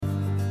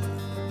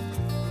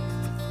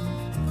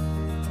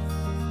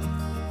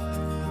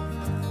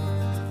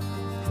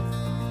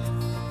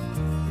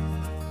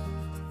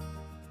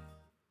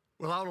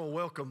Well, I want to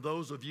welcome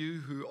those of you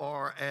who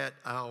are at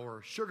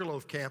our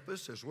Sugarloaf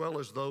campus, as well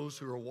as those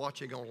who are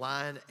watching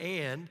online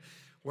and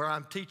where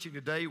I'm teaching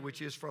today,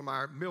 which is from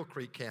our Mill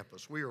Creek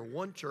campus. We are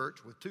one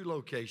church with two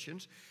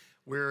locations.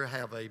 We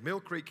have a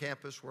Mill Creek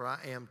campus where I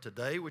am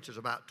today, which is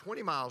about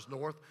 20 miles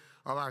north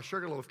of our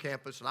Sugarloaf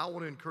campus, and I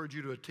want to encourage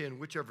you to attend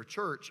whichever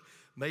church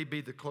may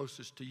be the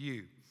closest to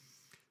you.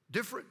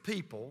 Different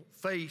people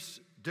face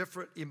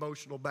different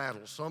emotional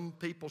battles. Some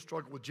people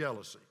struggle with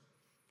jealousy.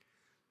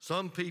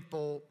 Some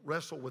people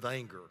wrestle with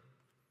anger.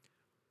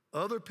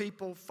 Other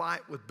people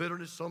fight with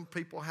bitterness. Some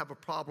people have a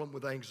problem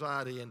with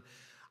anxiety. And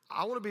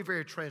I want to be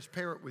very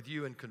transparent with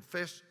you and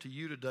confess to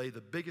you today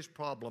the biggest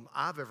problem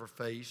I've ever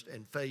faced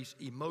and face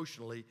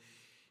emotionally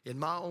in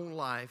my own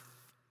life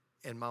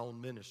and my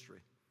own ministry.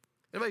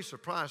 It may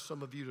surprise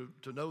some of you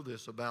to know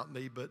this about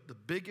me, but the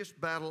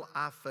biggest battle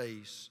I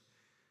face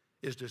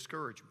is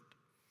discouragement.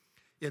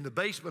 In the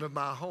basement of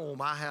my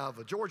home, I have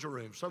a Georgia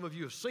room. Some of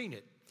you have seen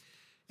it.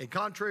 And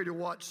contrary to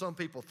what some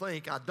people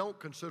think, I don't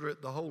consider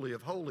it the Holy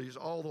of Holies,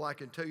 although I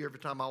can tell you every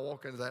time I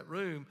walk into that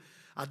room,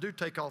 I do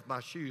take off my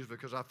shoes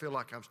because I feel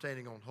like I'm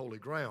standing on holy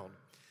ground.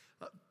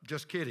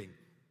 Just kidding.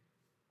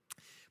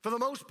 For the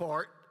most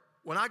part,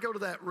 when I go to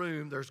that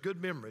room, there's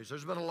good memories.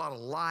 There's been a lot of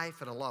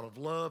life and a lot of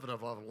love and a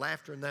lot of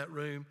laughter in that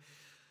room.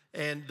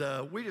 And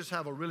we just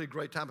have a really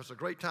great time. It's a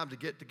great time to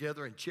get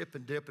together and chip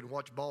and dip and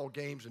watch ball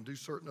games and do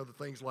certain other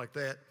things like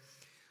that.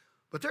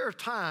 But there are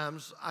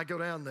times I go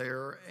down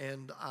there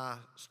and I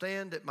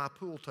stand at my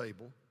pool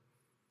table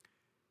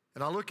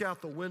and I look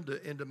out the window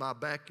into my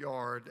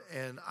backyard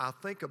and I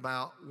think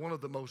about one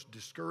of the most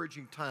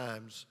discouraging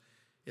times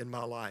in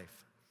my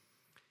life.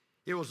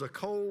 It was a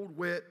cold,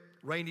 wet,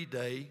 rainy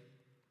day,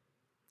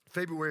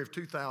 February of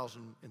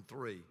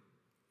 2003.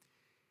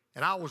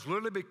 And I was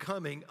literally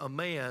becoming a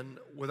man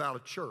without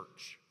a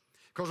church.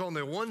 Because on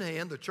the one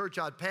hand, the church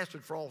I'd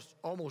pastored for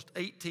almost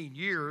 18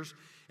 years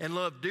and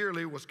loved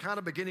dearly was kind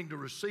of beginning to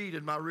recede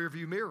in my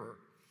rearview mirror.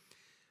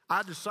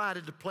 I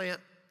decided to plant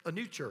a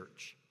new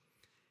church.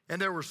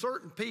 And there were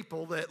certain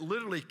people that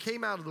literally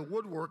came out of the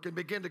woodwork and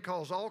began to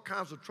cause all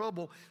kinds of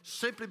trouble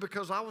simply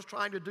because I was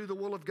trying to do the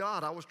will of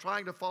God. I was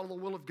trying to follow the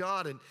will of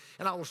God, and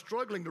I was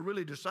struggling to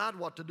really decide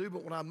what to do.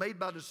 But when I made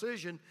my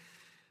decision,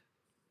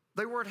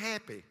 they weren't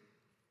happy.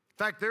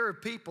 In fact, there are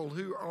people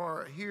who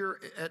are here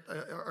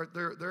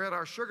they're at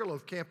our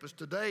Sugarloaf campus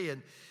today,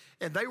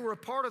 and they were a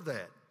part of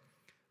that.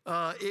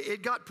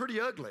 It got pretty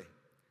ugly.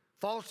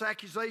 False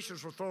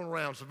accusations were thrown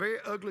around. Some very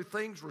ugly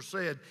things were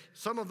said.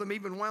 Some of them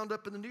even wound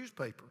up in the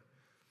newspaper.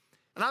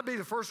 And I'd be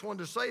the first one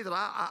to say that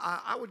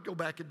I would go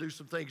back and do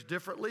some things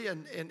differently,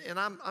 and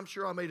I'm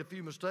sure I made a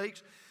few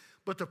mistakes.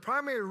 But the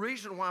primary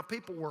reason why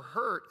people were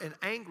hurt and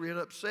angry and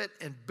upset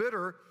and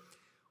bitter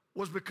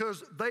was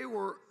because they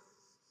were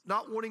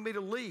not wanting me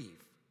to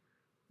leave.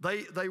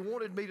 They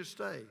wanted me to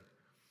stay.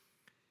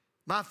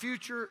 My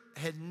future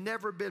had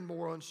never been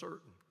more uncertain.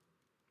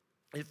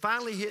 It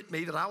finally hit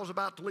me that I was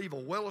about to leave a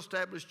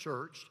well-established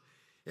church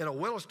in a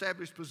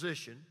well-established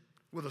position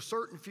with a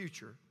certain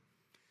future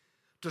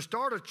to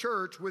start a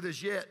church with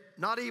as yet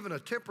not even a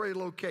temporary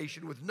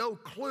location, with no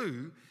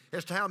clue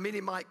as to how many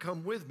might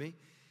come with me,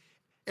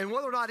 and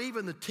whether or not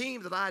even the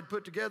team that I had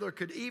put together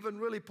could even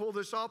really pull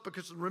this off.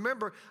 Because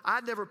remember,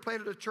 I'd never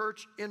planted a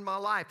church in my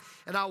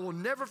life. And I will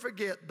never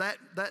forget that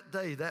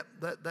day,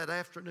 that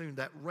afternoon,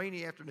 that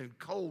rainy afternoon,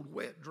 cold,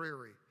 wet,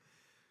 dreary.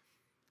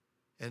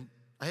 And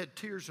I had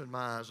tears in my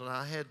eyes, and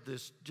I had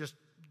this just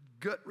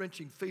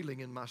gut-wrenching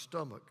feeling in my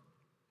stomach.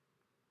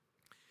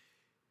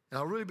 And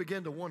I really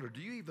began to wonder,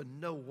 do you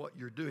even know what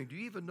you're doing? Do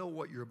you even know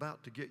what you're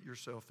about to get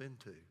yourself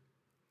into?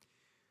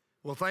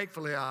 Well,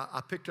 thankfully, I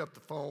picked up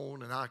the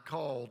phone and I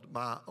called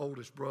my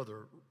oldest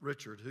brother,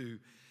 Richard, who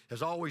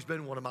has always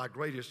been one of my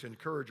greatest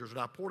encouragers, and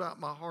I poured out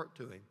my heart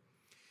to him.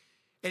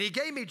 And he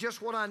gave me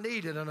just what I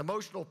needed, an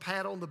emotional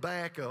pat on the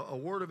back, a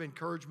word of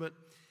encouragement,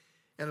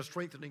 and a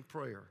strengthening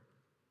prayer.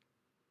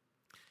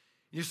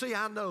 You see,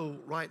 I know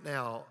right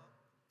now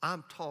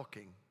I'm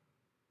talking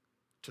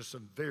to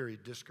some very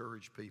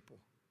discouraged people.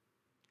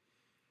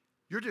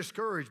 You're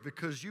discouraged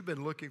because you've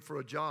been looking for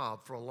a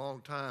job for a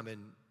long time and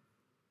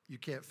you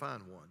can't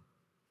find one.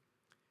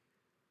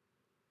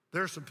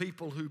 There are some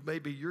people who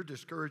maybe you're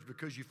discouraged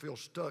because you feel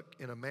stuck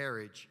in a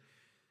marriage.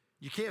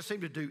 You can't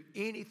seem to do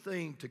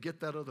anything to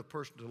get that other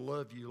person to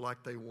love you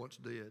like they once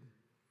did.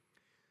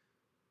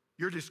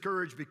 You're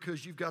discouraged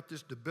because you've got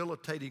this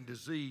debilitating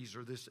disease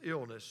or this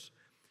illness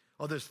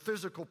or this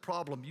physical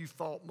problem you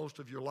fought most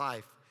of your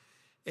life,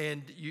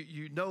 and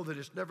you know that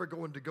it's never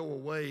going to go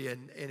away,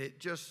 and it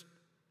just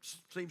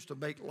seems to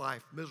make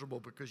life miserable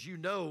because you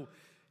know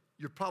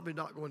you're probably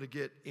not going to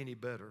get any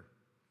better.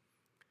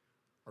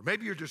 Or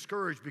maybe you're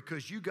discouraged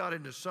because you got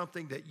into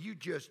something that you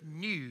just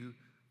knew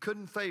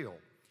couldn't fail.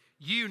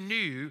 You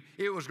knew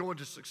it was going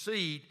to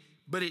succeed,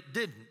 but it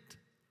didn't,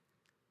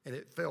 and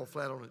it fell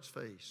flat on its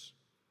face.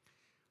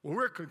 Well,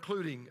 we're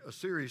concluding a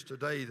series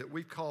today that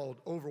we've called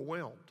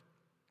Overwhelmed,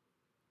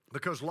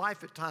 because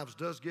life at times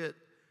does get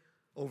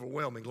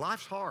overwhelming.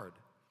 Life's hard,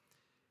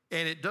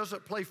 and it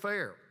doesn't play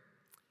fair.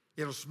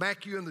 It'll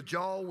smack you in the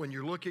jaw when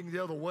you're looking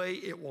the other way.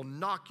 It will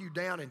knock you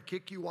down and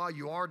kick you while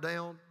you are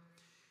down.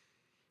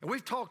 And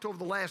we've talked over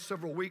the last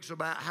several weeks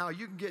about how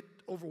you can get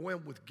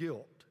overwhelmed with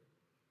guilt.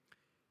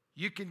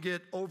 You can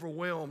get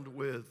overwhelmed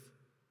with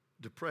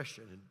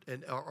depression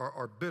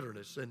or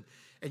bitterness, and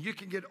you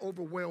can get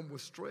overwhelmed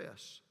with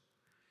stress.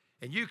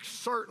 And you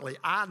certainly,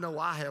 I know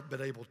I have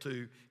been able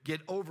to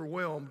get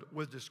overwhelmed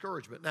with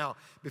discouragement. Now,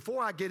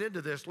 before I get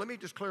into this, let me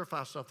just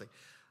clarify something.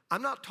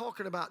 I'm not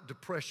talking about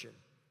depression.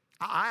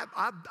 I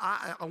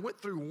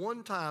went through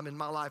one time in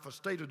my life a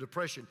state of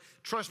depression.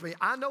 Trust me,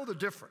 I know the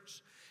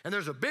difference. And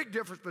there's a big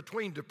difference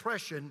between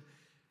depression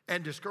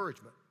and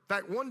discouragement. In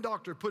fact, one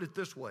doctor put it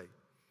this way.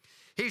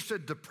 He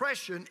said,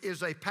 depression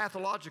is a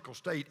pathological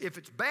state. If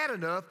it's bad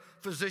enough,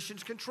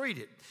 physicians can treat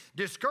it.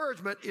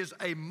 Discouragement is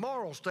a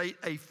moral state,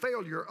 a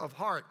failure of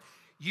heart.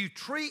 You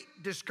treat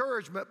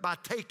discouragement by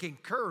taking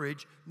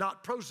courage,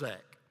 not Prozac.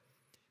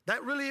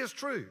 That really is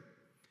true.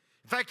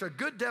 In fact, a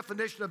good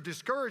definition of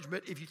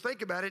discouragement, if you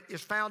think about it,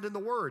 is found in the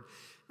word.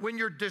 When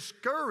you're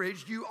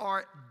discouraged, you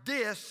are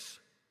discouraged.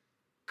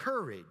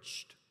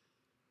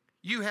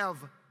 You have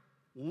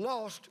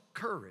lost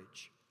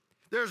courage.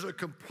 There's a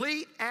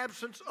complete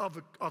absence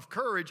of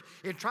courage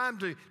in trying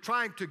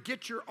to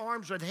get your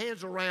arms and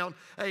hands around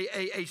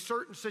a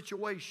certain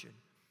situation.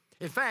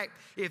 In fact,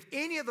 if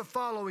any of the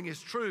following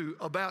is true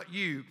about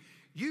you,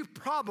 you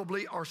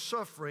probably are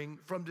suffering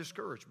from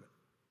discouragement.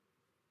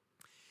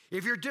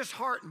 If you're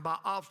disheartened by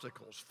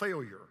obstacles,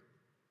 failure,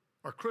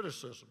 or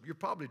criticism, you're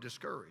probably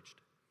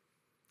discouraged.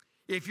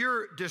 If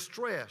you're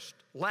distressed,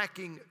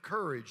 lacking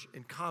courage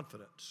and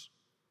confidence,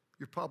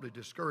 you're probably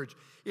discouraged.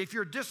 If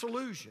you're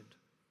disillusioned,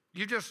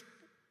 you just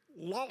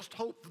lost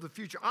hope for the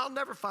future. I'll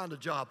never find a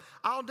job.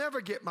 I'll never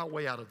get my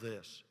way out of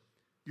this.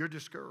 You're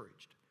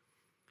discouraged.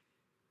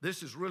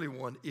 This is really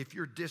one, if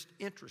you're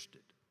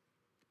disinterested,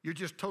 you're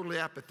just totally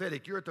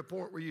apathetic. You're at the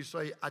point where you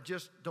say, I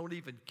just don't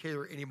even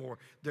care anymore.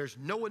 There's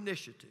no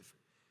initiative.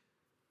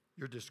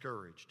 You're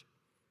discouraged.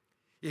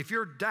 If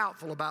you're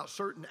doubtful about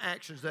certain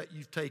actions that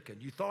you've taken,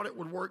 you thought it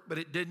would work, but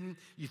it didn't.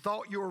 You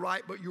thought you were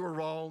right, but you were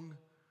wrong.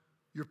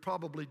 You're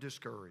probably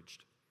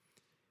discouraged.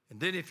 And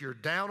then if you're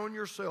down on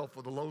yourself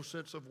with a low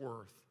sense of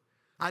worth,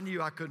 I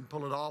knew I couldn't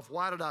pull it off.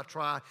 Why did I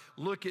try?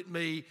 Look at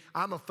me.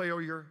 I'm a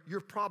failure.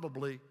 You're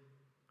probably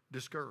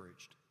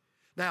discouraged.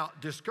 Now,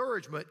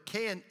 discouragement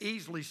can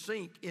easily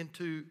sink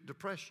into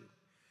depression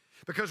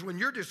because when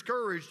you're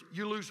discouraged,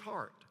 you lose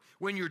heart.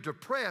 When you're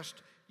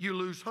depressed, you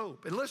lose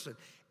hope. And listen,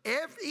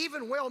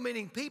 even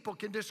well-meaning people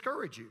can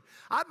discourage you.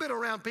 I've been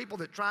around people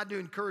that tried to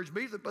encourage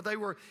me, but they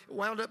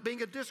wound up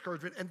being a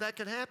discouragement, and that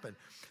can happen.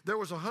 There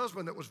was a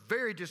husband that was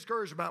very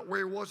discouraged about where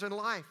he was in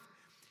life.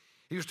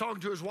 He was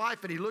talking to his wife,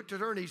 and he looked at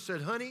her, and he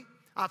said, honey,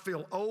 I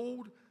feel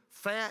old,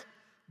 fat,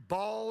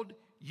 bald,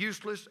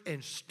 useless,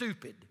 and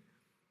stupid.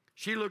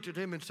 She looked at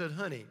him and said,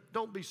 honey,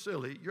 don't be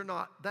silly. You're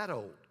not that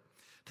old.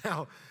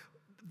 Now,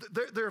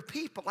 there are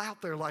people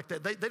out there like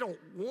that. They don't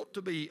want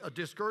to be a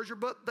discourager,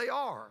 but they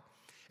are.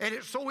 And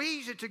it's so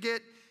easy to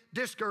get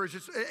discouraged.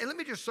 And let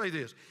me just say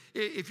this.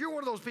 If you're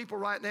one of those people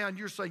right now and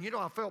you're saying,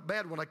 I felt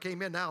bad when I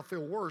came in, now I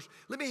feel worse,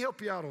 let me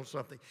help you out on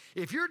something.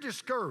 If you're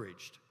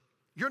discouraged,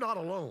 you're not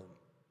alone.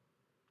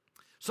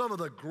 Some of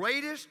the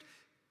greatest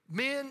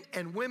men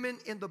and women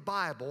in the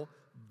Bible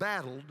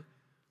battled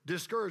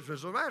discouragement.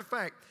 As a matter of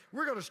fact,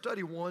 we're going to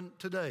study one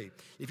today.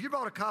 If you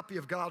brought a copy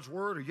of God's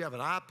Word, or you have an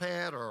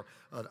iPad or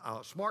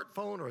a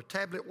smartphone or a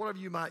tablet, whatever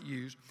you might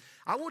use,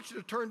 I want you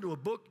to turn to a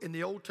book in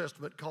the Old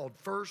Testament called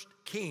 1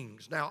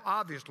 Kings. Now,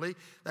 obviously,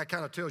 that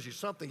kind of tells you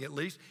something at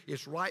least.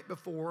 It's right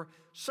before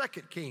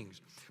 2 Kings.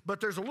 But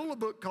there's a little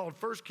book called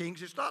 1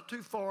 Kings. It's not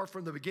too far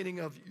from the beginning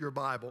of your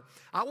Bible.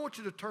 I want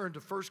you to turn to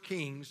 1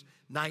 Kings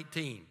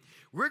 19.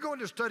 We're going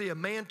to study a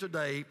man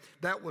today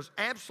that was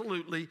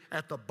absolutely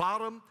at the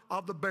bottom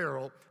of the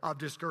barrel of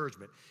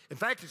discouragement. In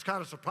fact, it's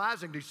kind of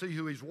surprising to see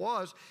who he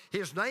was.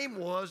 His name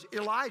was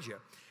Elijah,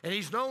 and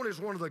he's known as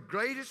one of the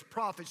greatest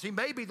prophets. He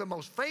may be the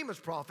most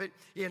famous prophet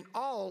in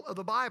all of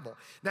the Bible.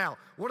 Now,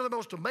 one of the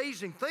most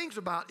amazing things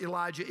about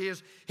Elijah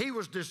is he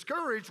was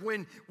discouraged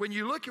when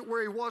you look at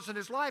where he was in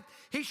his life.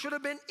 He should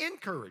have been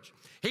encouraged.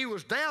 He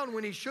was down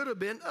when he should have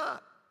been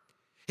up.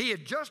 He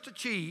had just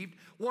achieved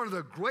one of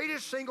the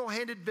greatest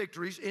single-handed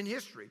victories in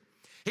history.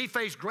 He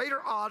faced greater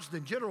odds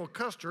than General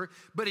Custer,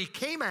 but he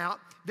came out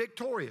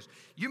victorious.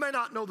 You may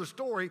not know the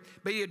story,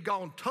 but he had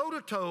gone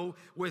toe-to-toe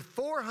with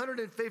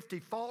 450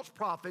 false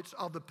prophets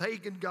of the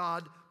pagan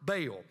god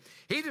Baal.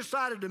 He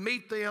decided to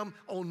meet them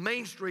on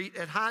Main Street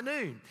at high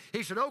noon.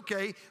 He said,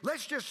 okay,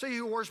 let's just see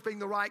who's worshiping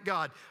the right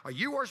God. Are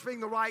you worshiping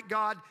the right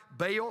God,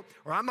 Baal,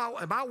 or am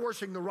I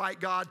worshiping the right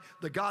God,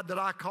 the God that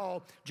I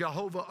call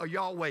Jehovah or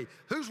Yahweh?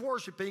 Who's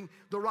worshiping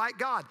the right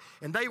God?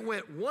 And they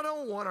went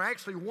one-on-one, or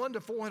actually 1 to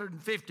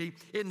 450,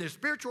 in this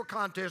spiritual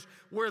contest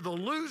where the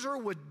loser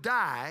would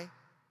die,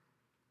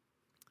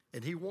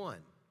 and he won.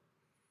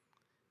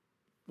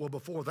 Well,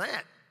 before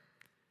that,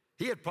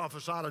 He had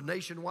prophesied a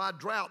nationwide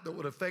drought that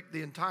would affect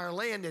the entire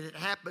land, and it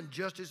happened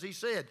just as he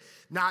said.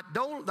 Not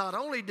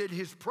only did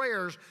his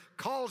prayers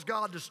cause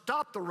God to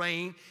stop the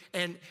rain,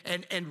 and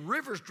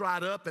rivers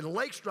dried up, and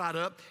lakes dried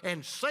up,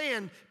 and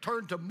sand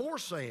turned to more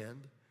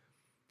sand,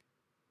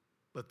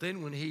 but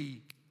then when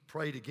he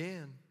prayed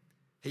again,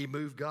 he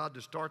moved God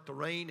to start the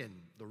rain, and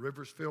the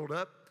rivers filled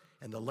up,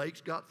 and the lakes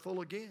got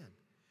full again.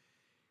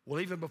 Well,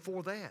 even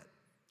before that,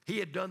 he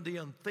had done the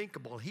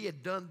unthinkable. He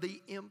had done the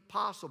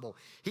impossible.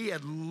 He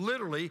had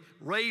literally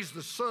raised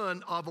the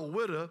son of a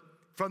widow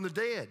from the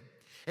dead.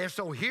 And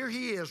so here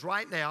he is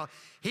right now.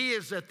 He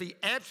is at the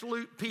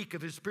absolute peak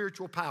of his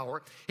spiritual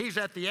power. He's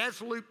at the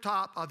absolute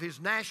top of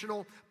his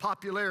national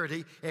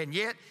popularity, and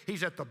yet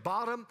he's at the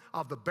bottom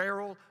of the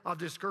barrel of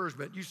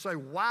discouragement. You say,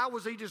 why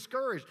was he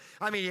discouraged?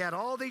 I mean, he had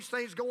all these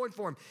things going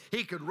for him.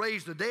 He could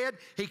raise the dead.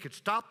 He could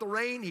stop the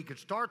rain. He could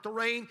start the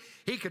rain.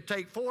 He could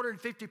take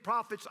 450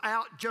 prophets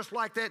out just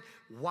like that.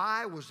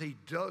 Why was he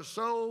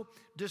so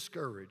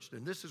discouraged?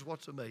 And this is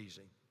what's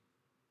amazing.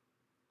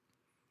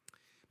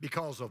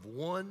 Because of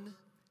one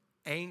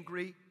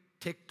angry,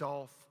 ticked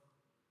off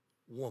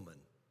woman.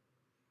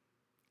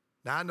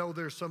 Now, I know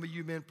there's some of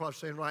you men probably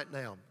saying right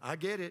now, I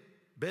get it,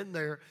 been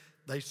there.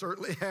 They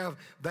certainly have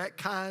that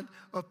kind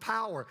of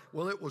power.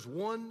 Well, it was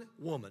one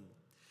woman.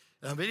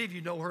 Now, many of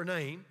you know her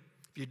name.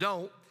 If you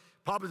don't,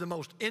 probably the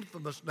most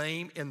infamous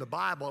name in the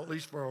Bible, at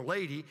least for a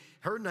lady,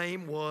 her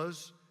name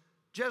was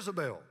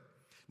Jezebel.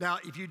 Now,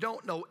 if you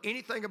don't know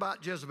anything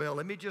about Jezebel,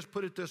 let me just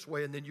put it this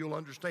way and then you'll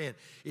understand.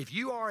 If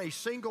you are a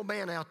single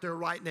man out there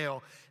right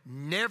now,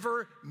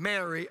 never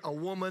marry a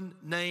woman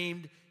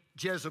named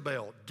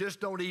Jezebel. Just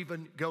don't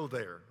even go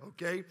there,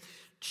 okay?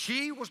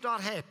 She was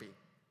not happy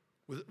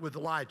with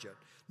Elijah.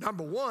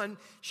 Number one,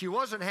 she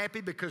wasn't happy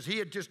because he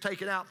had just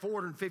taken out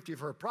 450 of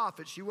her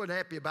prophets. She wasn't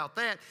happy about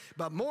that.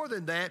 But more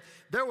than that,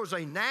 there was a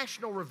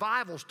national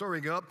revival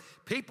stirring up.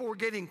 People were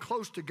getting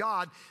close to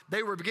God.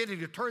 They were beginning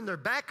to turn their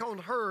back on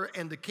her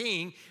and the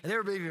king, and they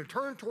were beginning to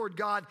turn toward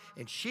God,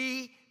 and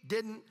she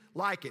didn't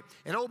like it.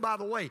 And oh, by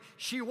the way,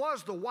 she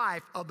was the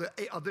wife of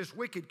this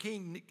wicked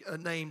king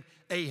named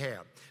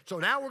Ahab. So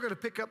now we're going to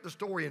pick up the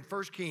story in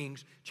 1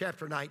 Kings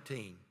chapter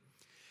 19.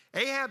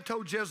 Ahab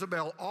told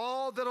Jezebel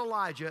all that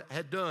Elijah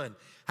had done,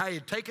 how he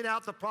had taken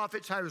out the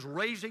prophets, how he was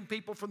raising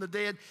people from the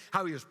dead,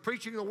 how he was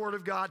preaching the word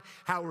of God,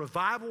 how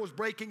revival was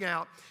breaking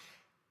out,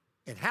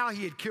 and how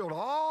he had killed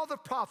all the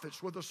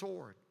prophets with a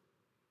sword.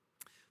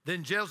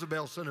 Then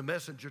Jezebel sent a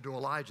messenger to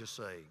Elijah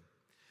saying,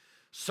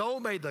 so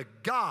may the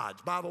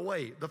gods, by the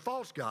way, the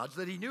false gods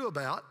that he knew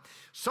about,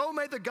 so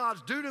may the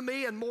gods do to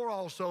me and more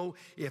also,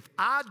 if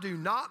I do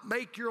not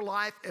make your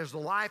life as the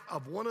life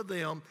of one of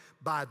them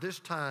by this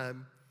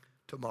time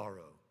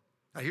tomorrow.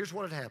 Now, here's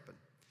what had happened.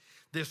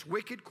 This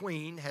wicked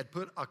queen had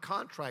put a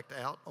contract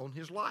out on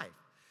his life.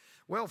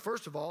 Well,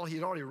 first of all, he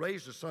had already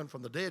raised a son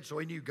from the dead, so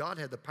he knew God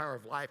had the power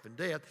of life and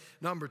death.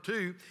 Number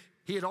two,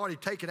 he had already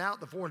taken out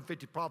the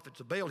 450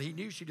 prophets of Baal. He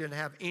knew she didn't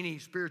have any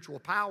spiritual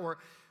power,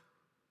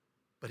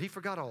 but he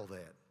forgot all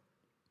that.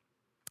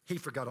 He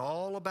forgot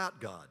all about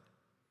God.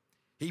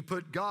 He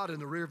put God in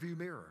the rearview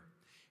mirror.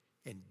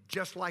 And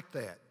just like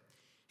that,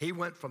 he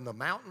went from the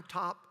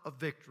mountaintop of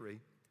victory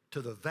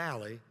to the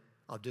valley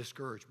of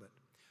discouragement.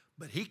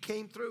 But he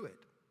came through it.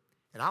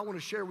 And I want to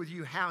share with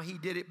you how he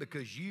did it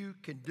because you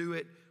can do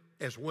it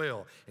as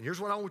well. And here's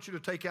what I want you to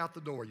take out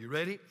the door. You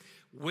ready?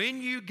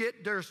 When you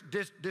get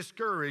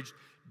discouraged,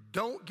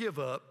 don't give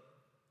up,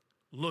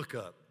 look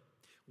up.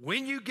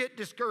 When you get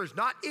discouraged,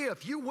 not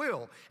if, you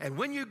will. And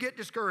when you get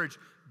discouraged,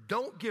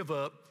 don't give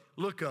up,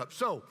 look up.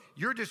 So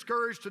you're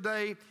discouraged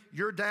today,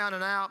 you're down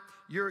and out,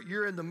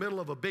 you're in the middle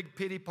of a big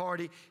pity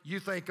party. You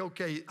think,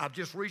 okay, I've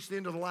just reached the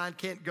end of the line,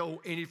 can't go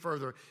any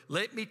further.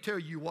 Let me tell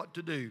you what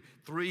to do.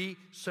 3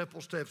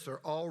 simple steps. They're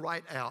all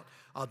right out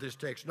of this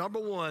text. Number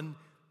one,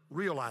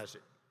 realize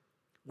it.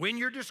 When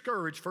you're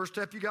discouraged, first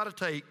step you got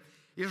to take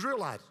is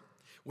realize it.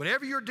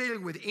 Whenever you're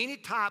dealing with any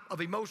type of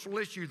emotional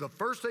issue, the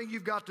first thing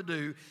you've got to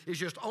do is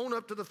just own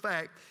up to the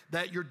fact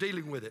that you're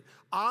dealing with it.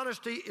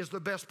 Honesty is the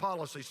best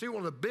policy. See,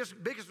 one of the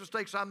biggest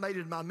mistakes I made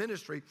in my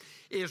ministry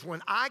is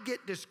when I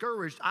get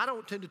discouraged, I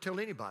don't tend to tell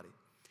anybody.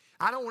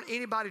 I don't want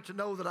anybody to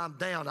know that I'm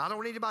down. I don't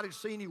want anybody to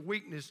see any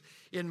weakness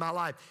in my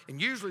life.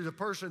 And usually the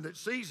person that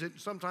sees it,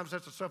 and sometimes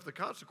has to suffer the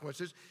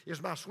consequences,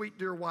 is my sweet,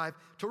 dear wife,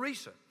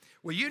 Teresa.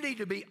 Well, you need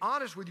to be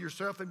honest with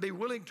yourself and be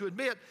willing to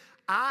admit,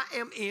 I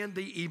am in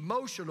the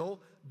emotional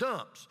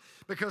dumps.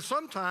 Because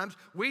sometimes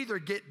we either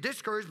get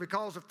discouraged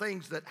because of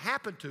things that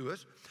happen to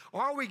us,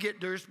 or we get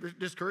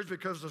discouraged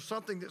because of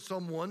something that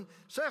someone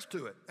says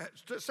to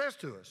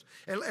us.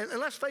 And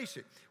let's face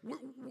it,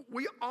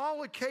 we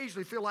all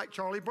occasionally feel like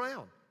Charlie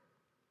Brown.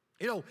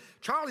 You know,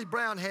 Charlie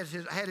Brown had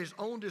his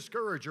own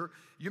discourager.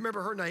 You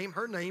remember her name?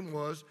 Her name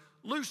was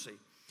Lucy.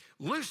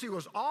 Lucy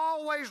was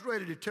always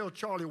ready to tell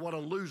Charlie what a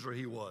loser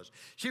he was.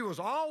 She was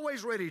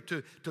always ready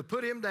to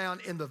put him down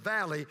in the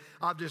valley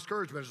of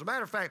discouragement. As a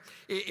matter of fact,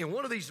 in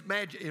one of these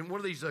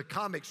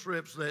comic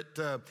strips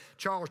that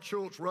Charles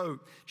Schulz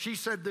wrote, she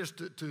said this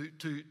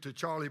to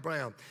Charlie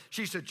Brown.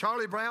 She said,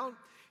 Charlie Brown,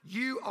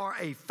 You are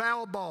a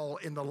foul ball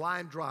in the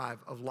line drive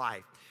of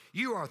life.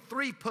 You are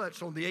 3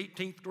 putts on the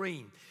 18th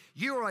green.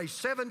 You are a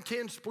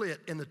 7-10 split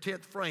in the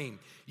 10th frame.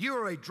 You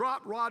are a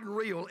drop rod and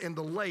reel in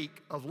the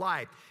lake of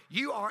life.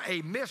 You are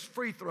a missed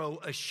free throw,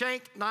 a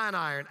shanked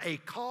 9-iron, a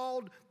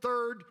called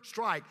third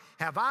strike.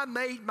 Have I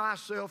made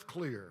myself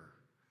clear?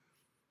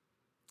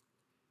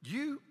 Do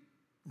you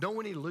know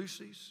any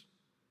Lucys?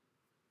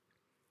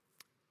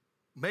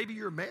 Maybe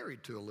you're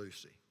married to a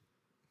Lucy.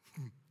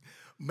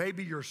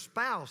 Maybe your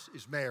spouse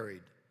is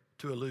married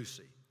to a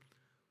Lucy.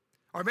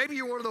 Or maybe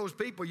you're one of those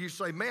people, you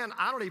say, man,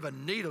 I don't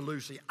even need a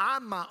Lucy.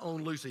 I'm my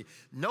own Lucy.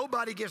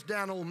 Nobody gets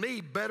down on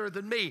me better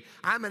than me.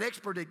 I'm an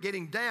expert at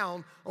getting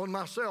down on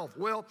myself.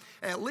 Well,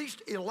 at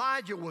least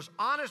Elijah was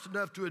honest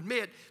enough to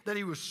admit that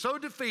he was so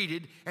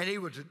defeated and he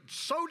was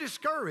so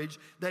discouraged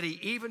that he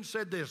even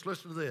said this.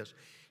 Listen to this.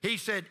 He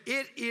said,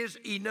 it is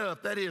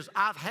enough. That is,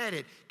 I've had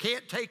it.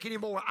 Can't take any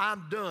more.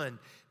 I'm done.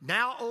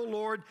 Now, O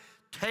Lord,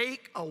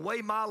 take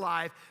away my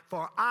life,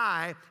 for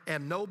I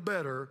am no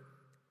better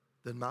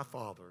than my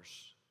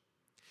fathers.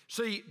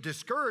 See,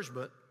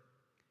 discouragement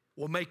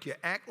will make you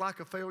act like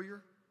a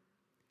failure.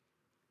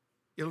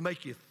 It'll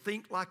make you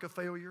think like a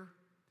failure.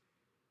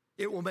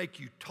 It will make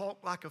you talk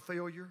like a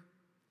failure.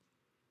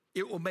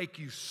 It will make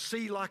you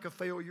see like a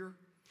failure.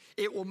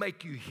 It will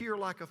make you hear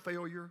like a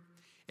failure.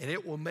 And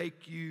it will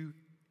make you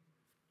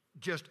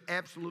just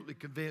absolutely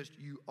convinced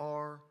you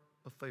are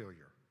a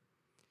failure.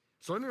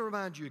 So let me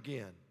remind you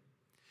again,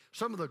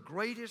 some of the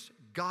greatest,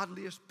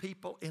 godliest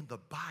people in the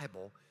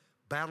Bible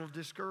battled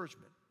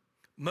discouragement.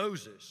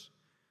 Moses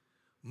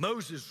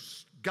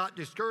got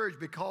discouraged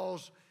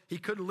because he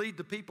couldn't lead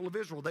the people of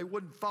Israel. They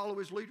wouldn't follow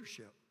his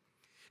leadership.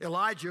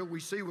 Elijah,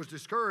 we see, was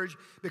discouraged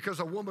because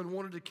a woman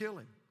wanted to kill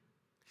him.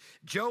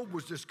 Job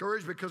was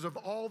discouraged because of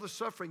all the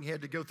suffering he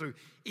had to go through.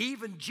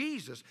 Even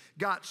Jesus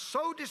got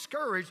so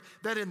discouraged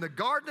that in the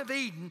Garden of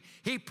Eden,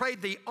 he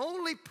prayed the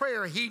only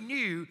prayer he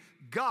knew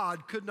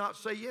God could not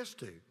say yes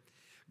to.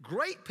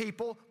 Great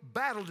people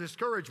battle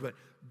discouragement.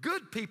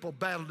 Good people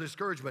battle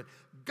discouragement.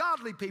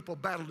 Godly people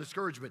battle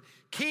discouragement.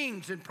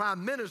 Kings and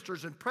prime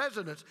ministers and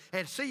presidents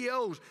and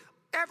CEOs,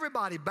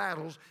 everybody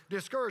battles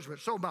discouragement.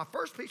 So my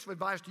first piece of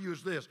advice to you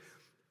is this.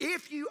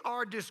 If you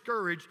are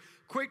discouraged,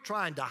 quit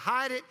trying to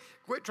hide it.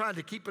 Quit trying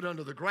to keep it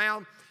under the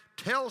ground.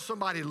 Tell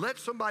somebody, let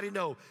somebody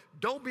know.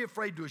 Don't be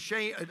afraid to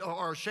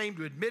ashamed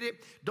to admit it.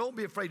 Don't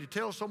be afraid to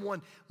tell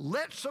someone.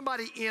 Let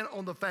somebody in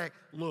on the fact,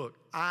 look,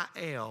 I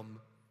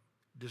am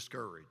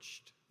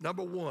discouraged.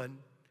 Number one,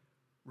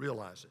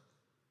 realize it.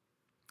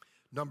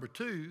 Number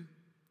two,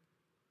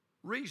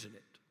 reason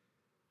it.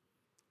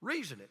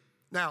 Reason it.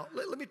 Now,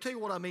 let me tell you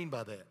what I mean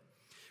by that.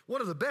 One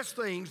of the best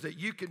things that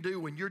you can do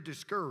when you're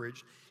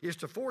discouraged is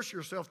to force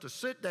yourself to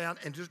sit down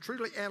and just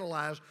truly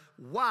analyze,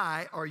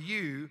 why are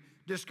you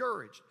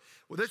discouraged?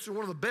 Well, this is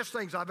one of the best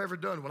things I've ever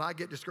done when I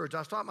get discouraged.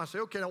 I stop and I say,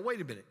 okay, now wait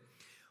a minute.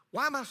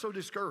 Why am I so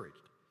discouraged?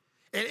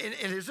 And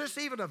is this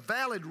even a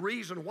valid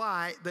reason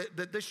why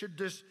that this should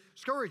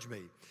discourage me?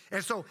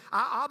 And so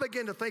I'll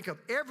begin to think of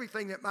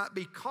everything that might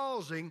be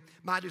causing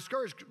my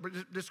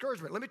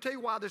discouragement. Let me tell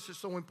you why this is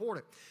so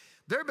important.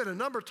 There have been a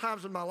number of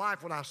times in my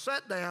life when I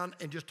sat down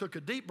and just took a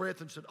deep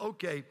breath and said,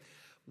 okay,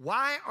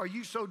 why are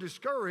you so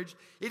discouraged?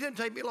 It didn't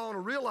take me long to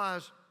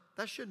realize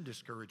that shouldn't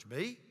discourage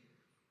me.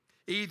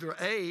 Either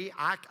A,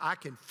 I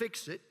can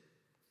fix it.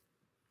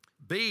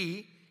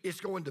 B, it's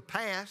going to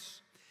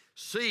pass.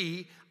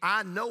 C,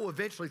 I know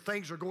eventually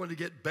things are going to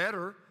get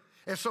better.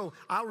 And so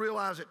I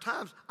realize at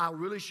times I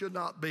really should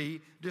not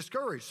be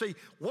discouraged. See,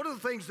 one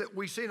of the things that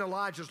we see in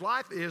Elijah's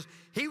life is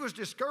he was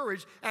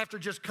discouraged after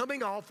just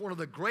coming off one of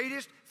the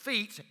greatest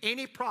feats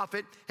any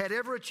prophet had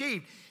ever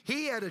achieved.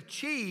 He had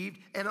achieved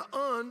an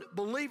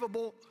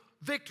unbelievable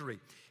victory.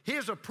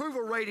 His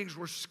approval ratings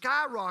were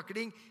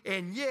skyrocketing,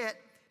 and yet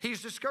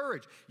he's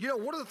discouraged. You know,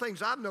 one of the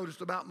things I've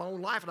noticed about my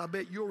own life, and I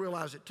bet you'll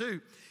realize it too,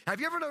 have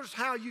you ever noticed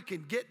how you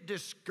can get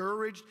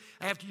discouraged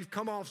after you've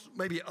come off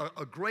maybe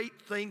a great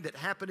thing that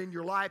happened in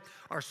your life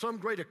or some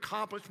great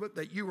accomplishment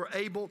that you were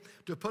able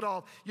to put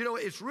off? You know,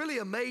 it's really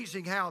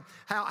amazing how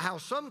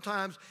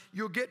sometimes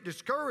you'll get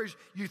discouraged.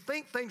 You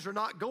think things are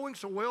not going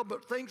so well,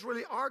 but things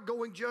really are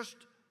going just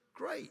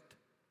great.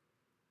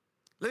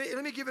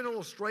 Let me give you an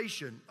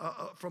illustration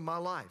from my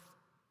life.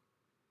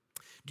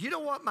 Do you know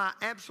what my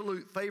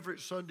absolute favorite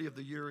Sunday of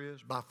the year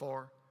is by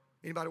far?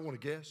 Anybody want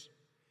to guess?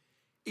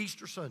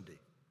 Easter Sunday.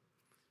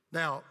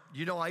 Now,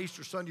 you know why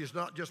Easter Sunday is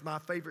not just my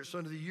favorite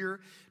Sunday of the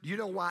year? Do you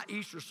know why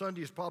Easter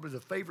Sunday is probably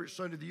the favorite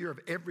Sunday of the year of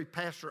every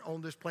pastor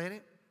on this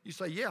planet? You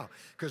say, yeah,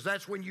 because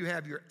that's when you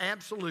have your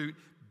absolute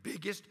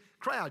biggest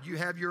crowd. You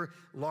have your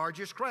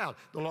largest crowd.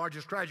 The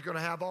largest crowd you're going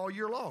to have all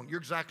year long. You're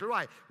exactly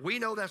right. We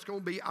know that's going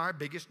to be our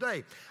biggest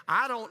day.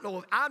 I don't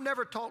know. I've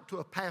never talked to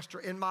a pastor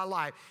in my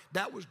life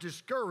that was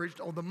discouraged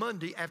on the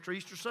Monday after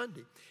Easter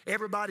Sunday.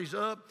 Everybody's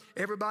up.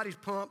 Everybody's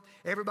pumped.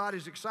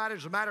 Everybody's excited.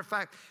 As a matter of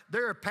fact,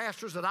 there are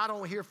pastors that I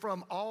don't hear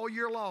from all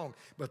year long,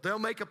 but they'll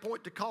make a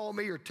point to call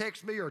me or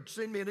text me or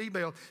send me an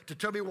email to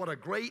tell me what a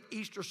great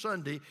Easter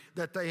Sunday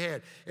that they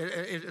had.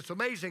 It's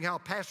amazing how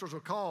pastors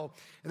will call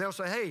and they'll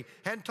say, hey,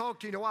 hadn't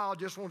talked to you in a while,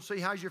 just want to see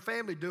how's your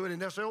family doing.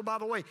 And they'll say, oh, by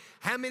the way,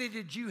 how many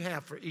did you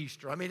have for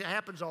Easter? I mean, it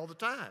happens all the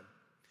time.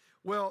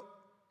 Well,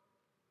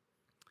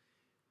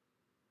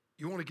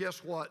 you want to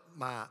guess what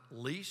my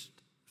least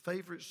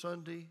favorite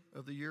Sunday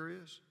of the year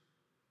is?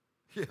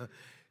 Yeah,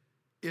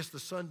 it's the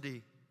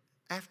Sunday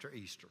after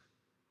Easter.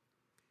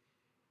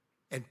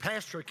 And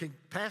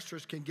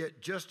pastors can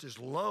get just as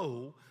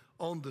low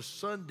on the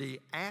Sunday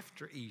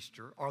after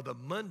Easter or the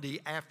Monday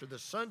after the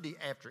Sunday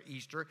after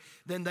Easter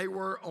than they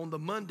were on the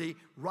Monday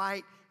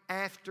right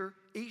after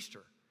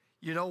Easter.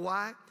 You know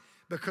why?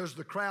 Because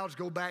the crowds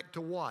go back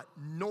to what?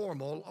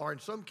 Normal, or in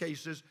some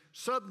cases,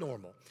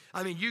 subnormal.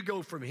 I mean, you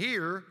go from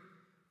here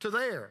to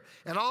there,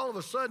 and all of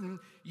a sudden,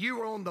 you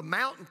were on the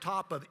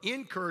mountaintop of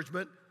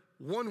encouragement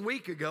 1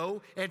 week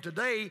ago, and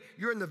today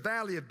you're in the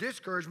valley of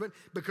discouragement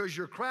because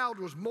your crowd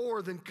was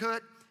more than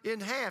cut in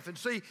half. And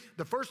see,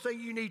 the first thing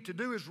you need to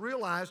do is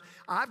realize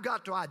I've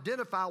got to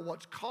identify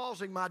what's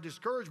causing my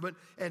discouragement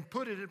and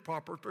put it in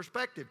proper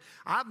perspective.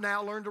 I've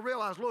now learned to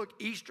realize, look,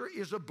 Easter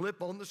is a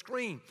blip on the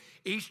screen.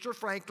 Easter,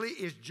 frankly,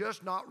 is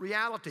just not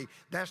reality.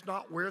 That's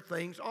not where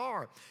things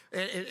are.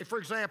 And for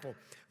example,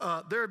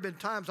 there have been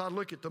times I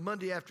look at the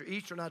Monday after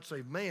Easter and I'd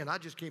say, man, I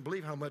just can't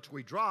believe how much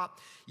we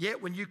dropped.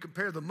 Yet when you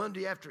compare the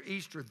Monday after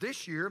Easter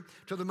this year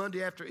to the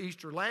Monday after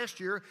Easter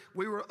last year,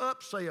 we were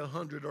up, say,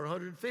 100 or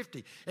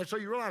 150. And so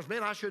you realize,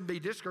 man, I shouldn't be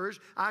discouraged.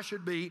 I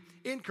should be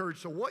encouraged.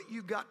 So what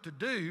you've got to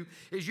do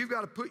is you've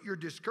got to put your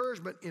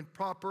discouragement in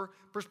proper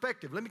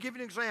perspective. Let me give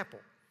you an example.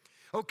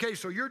 Okay,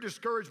 so you're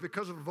discouraged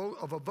because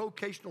of a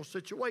vocational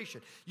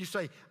situation. You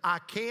say, I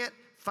can't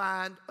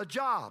find a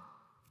job.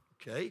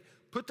 Okay,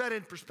 put that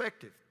in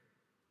perspective.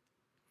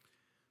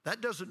 That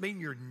doesn't mean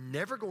you're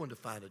never going to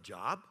find a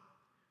job.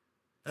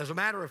 As a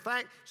matter of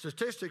fact,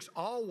 statistics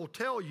all will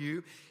tell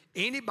you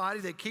anybody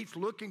that keeps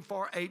looking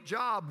for a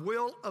job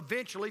will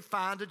eventually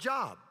find a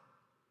job.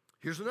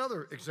 Here's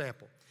another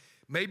example.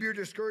 Maybe you're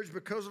discouraged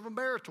because of a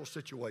marital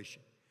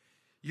situation.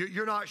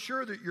 You're not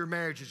sure that your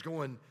marriage is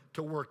going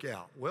to work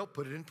out. Well,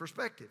 put it in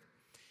perspective.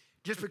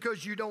 Just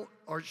because you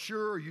are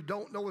sure or you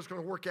don't know what's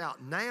going to work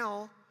out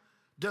now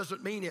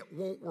doesn't mean it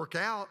won't work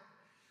out.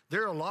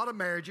 There are a lot of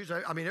marriages.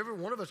 I mean, every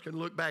one of us can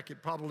look back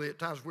at probably at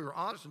times we were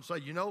honest and say,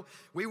 you know,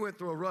 we went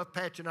through a rough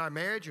patch in our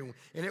marriage and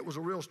it was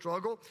a real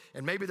struggle.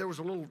 And maybe there was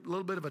a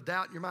little bit of a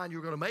doubt in your mind you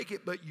were going to make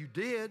it, but you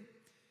did.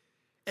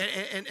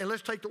 And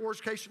let's take the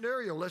worst case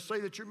scenario. Let's say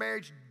that your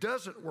marriage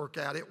doesn't work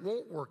out. It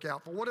won't work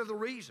out for whatever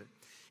reason.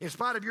 In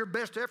spite of your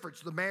best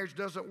efforts, the marriage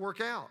doesn't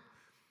work out.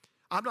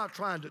 I'm not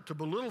trying to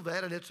belittle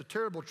that, and it's a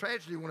terrible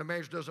tragedy when a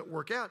marriage doesn't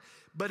work out,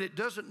 but it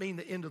doesn't mean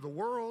the end of the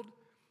world.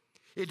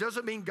 It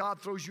doesn't mean God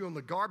throws you on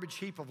the garbage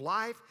heap of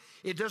life.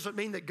 It doesn't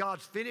mean that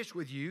God's finished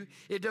with you.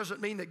 It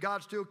doesn't mean that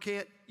God still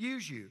can't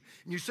use you.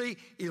 And you see,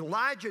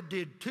 Elijah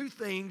did two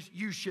things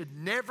you should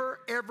never,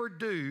 ever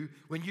do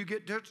when you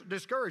get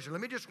discouraged. And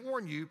let me just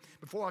warn you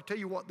before I tell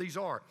you what these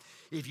are.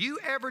 If you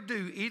ever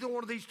do either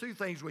one of these two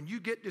things when you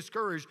get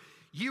discouraged,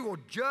 you will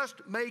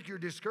just make your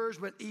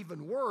discouragement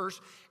even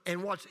worse.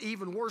 And what's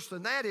even worse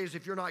than that is,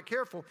 if you're not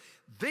careful,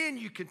 then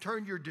you can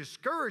turn your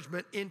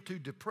discouragement into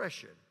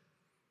depression.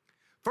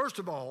 First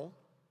of all,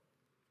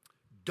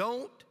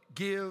 don't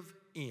give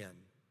in.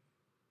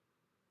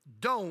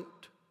 Don't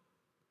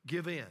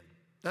give in.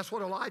 That's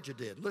what Elijah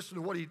did.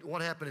 Listen to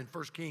what happened in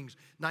 1 Kings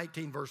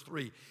 19, verse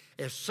 3.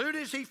 As soon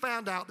as he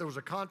found out there was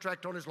a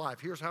contract on his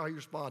life, here's how he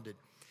responded.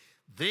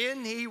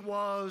 Then he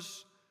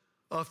was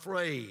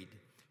afraid.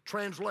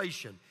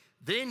 Translation,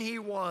 then he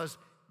was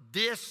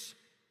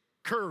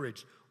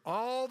discouraged.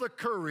 All the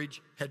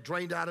courage had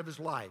drained out of his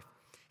life.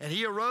 And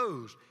he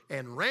arose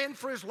and ran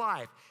for his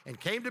life and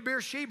came to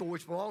Beersheba,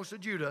 which belongs to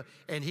Judah,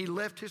 and he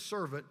left his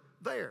servant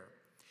there.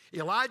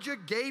 Elijah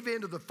gave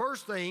in to the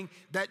first thing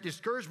that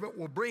discouragement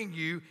will bring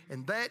you,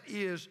 and that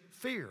is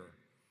fear.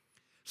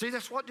 See,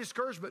 that's what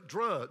discouragement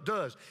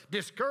does.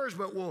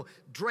 Discouragement will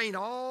drain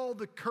all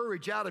the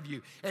courage out of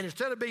you. And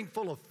instead of being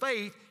full of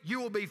faith, you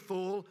will be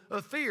full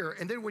of fear.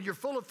 And then when you're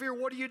full of fear,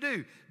 what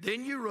do?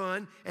 Then you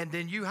run and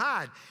then you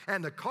hide.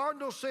 And the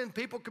cardinal sin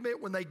people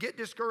commit when they get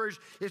discouraged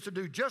is to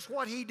do just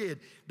what he did.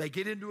 They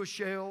get into a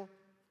shell.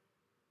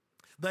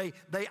 They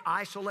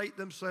isolate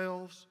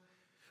themselves.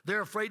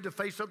 They're afraid to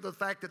face up to the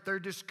fact that they're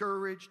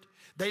discouraged.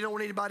 They don't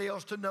want anybody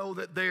else to know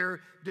that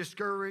they're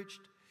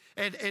discouraged.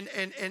 And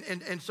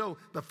so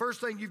the first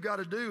thing you've got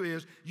to do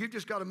is you've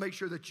just got to make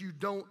sure that you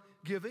don't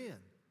give in.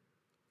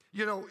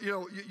 You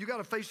got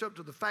to face up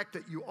to the fact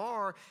that you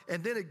are,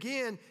 and then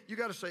again, you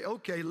got to say,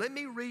 okay, let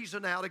me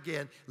reason out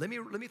again. Let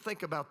me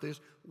think about this.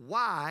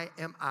 Why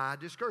am I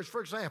discouraged? For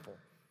example,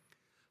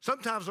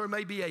 Sometimes there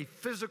may be a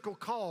physical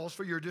cause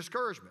for your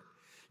discouragement.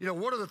 You know,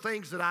 one of the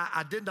things that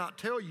I did not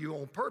tell you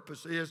on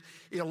purpose is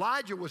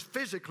Elijah was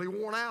physically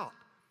worn out.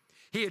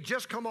 He had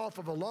just come off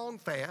of a long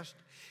fast.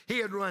 He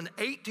had run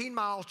 18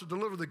 miles to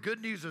deliver the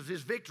good news of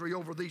his victory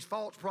over these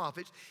false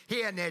prophets.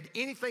 He hadn't had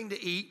anything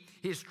to eat.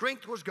 His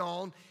strength was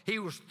gone. He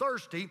was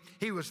thirsty.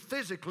 He was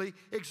physically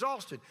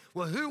exhausted.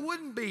 Well, who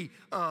wouldn't be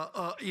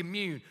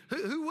immune?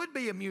 Who would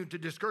be immune to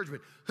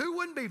discouragement? Who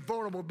wouldn't be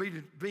vulnerable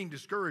to being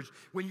discouraged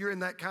when you're in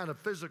that kind of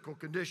physical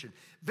condition?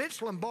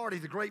 Vince Lombardi,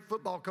 the great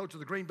football coach of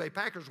the Green Bay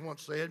Packers,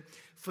 once said,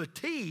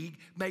 "Fatigue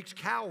makes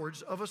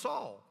cowards of us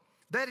all."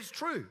 That is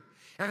true.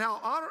 And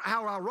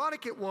how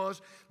ironic it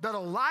was that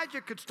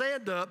Elijah could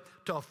stand up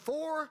to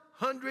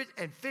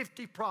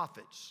 450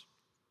 prophets,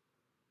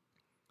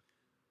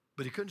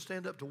 but he couldn't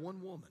stand up to one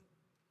woman.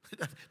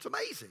 It's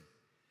amazing.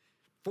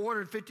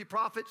 450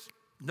 prophets,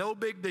 no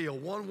big deal.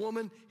 One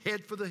woman,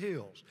 head for the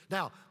hills.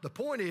 Now, the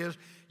point is,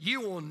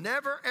 you will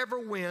never, ever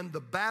win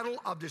the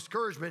battle of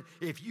discouragement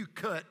if you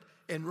cut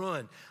and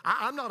run.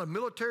 I'm not a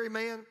military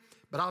man,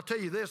 but I'll tell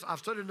you this. I've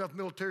studied enough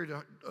military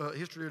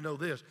history to know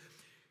this.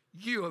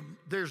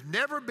 There's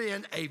never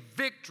been a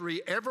victory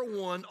ever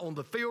won on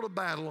the field of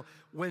battle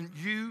when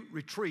you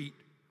retreat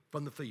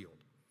from the field.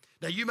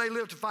 Now, you may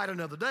live to fight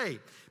another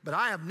day, but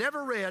I have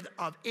never read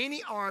of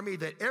any army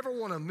that ever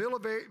won a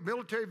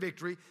military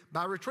victory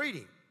by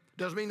retreating.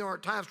 Doesn't mean there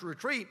aren't times to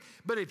retreat,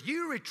 but if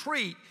you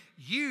retreat,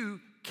 you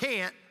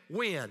can't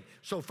win.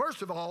 So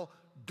first of all,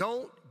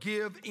 don't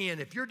give in.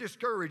 If you're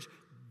discouraged,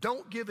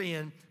 don't give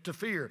in to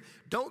fear.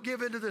 Don't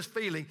give in to this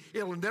feeling,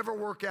 it'll never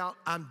work out,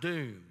 I'm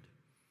doomed.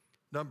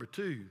 Number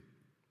two,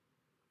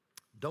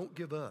 don't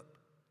give up.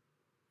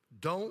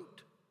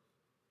 Don't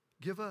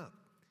give up.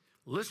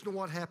 Listen to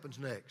what happens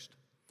next.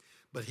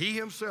 But he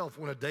himself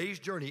went a day's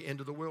journey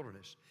into the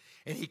wilderness,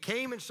 and he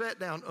came and sat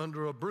down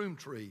under a broom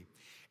tree,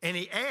 and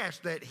he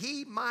asked that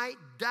he might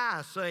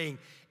die, saying,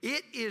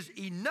 "It is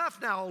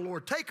enough now, O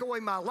Lord, take away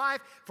my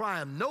life, for I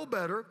am no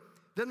better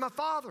than my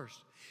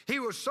fathers." He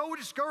was so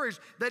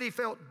discouraged that he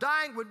felt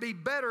dying would be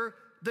better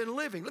than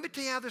living. Let me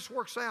tell you how this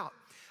works out.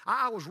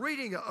 I was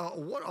reading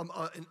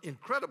an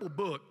incredible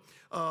book,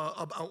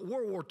 a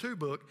World War II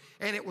book,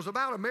 and it was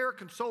about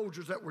American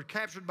soldiers that were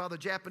captured by the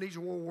Japanese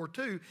in World War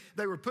II.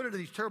 They were put into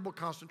these terrible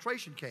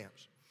concentration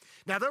camps.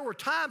 Now, there were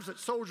times that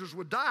soldiers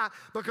would die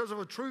because of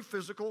a true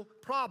physical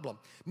problem.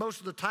 Most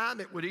of the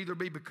time, it would either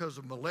be because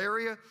of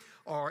malaria,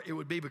 or it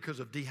would be because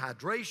of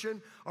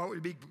dehydration, or it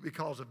would be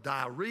because of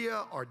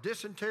diarrhea or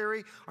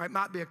dysentery, or it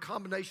might be a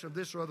combination of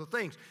this or other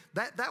things.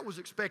 That was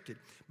expected.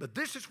 But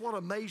this is what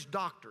amazed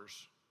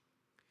doctors.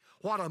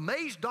 What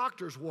amazed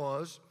doctors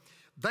was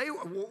they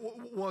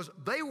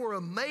were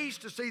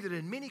amazed to see that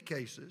in many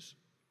cases,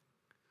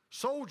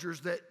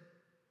 soldiers that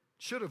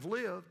should have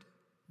lived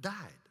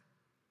died.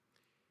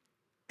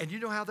 And you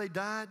know how they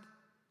died?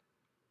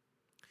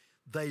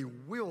 They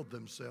willed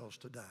themselves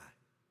to die.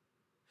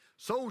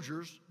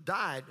 Soldiers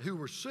died who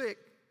were sick,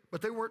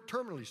 but they weren't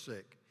terminally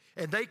sick,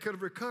 and they could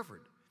have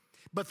recovered.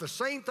 But the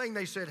same thing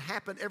they said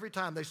happened every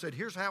time. They said,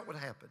 here's how it would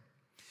happen.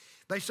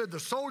 They said the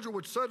soldier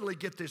would suddenly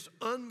get this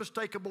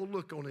unmistakable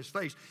look on his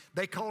face.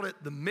 They called it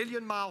the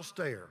million-mile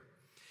stare.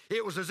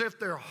 It was as if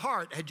their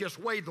heart had just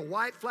waved the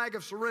white flag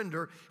of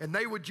surrender and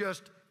they would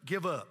just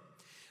give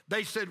up.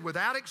 They said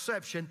without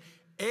exception,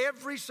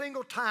 every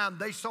single time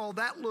they saw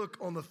that look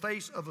on the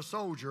face of a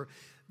soldier,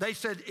 they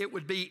said it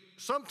would be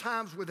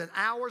sometimes within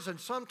hours and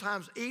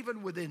sometimes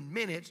even within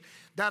minutes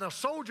that a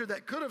soldier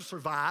that could have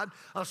survived,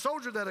 a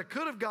soldier that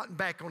could have gotten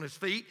back on his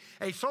feet,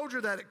 a soldier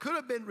that could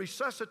have been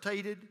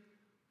resuscitated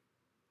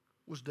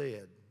was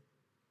dead.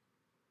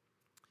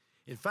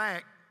 In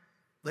fact,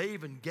 they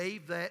even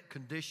gave that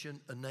condition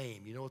a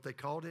name. You know what they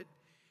called it?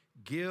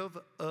 Give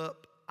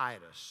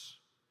up-itis.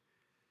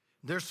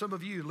 There's some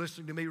of you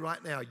listening to me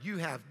right now. You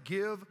have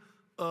give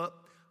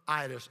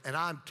up-itis. And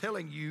I'm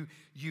telling you,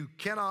 you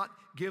cannot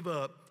give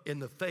up in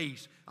the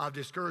face of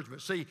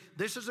discouragement. See,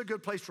 this is a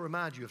good place to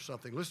remind you of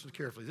something. Listen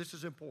carefully. This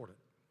is important.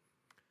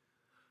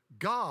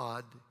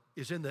 God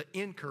is in the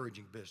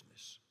encouraging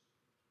business.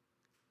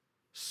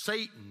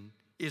 Satan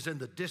is in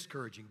the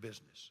discouraging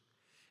business.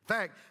 In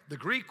fact, the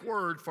Greek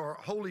word for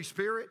Holy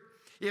Spirit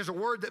is a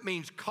word that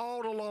means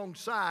called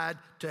alongside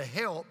to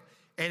help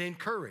and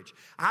encourage.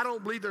 I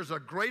don't believe there's a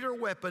greater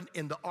weapon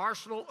in the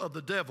arsenal of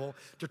the devil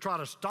to try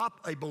to stop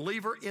a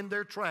believer in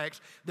their tracks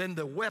than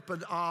the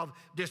weapon of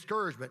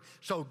discouragement.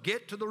 So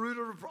get to the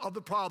root of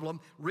the problem,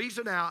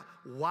 reason out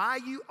why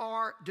you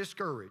are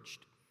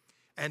discouraged,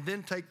 and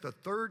then take the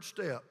third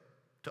step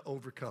to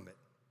overcome it.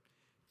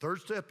 Third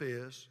step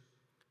is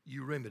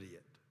you remedy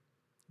it.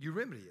 You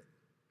remedy it.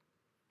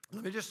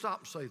 Let me just stop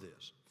and say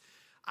this.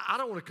 I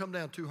don't want to come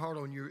down too hard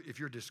on you if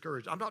you're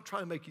discouraged. I'm not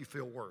trying to make you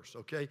feel worse,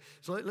 okay?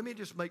 So let me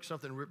just make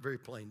something very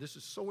plain. This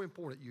is so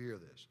important you hear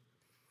this.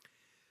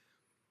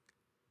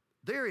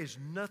 There is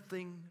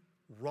nothing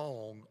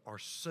wrong or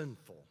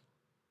sinful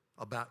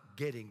about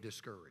getting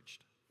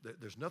discouraged.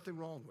 There's nothing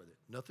wrong with it.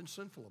 Nothing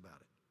sinful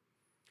about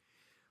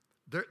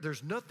it.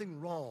 There's nothing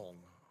wrong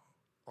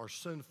or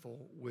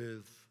sinful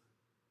with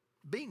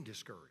being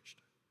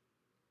discouraged.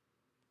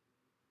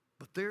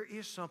 But there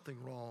is something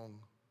wrong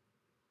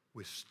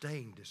with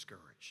staying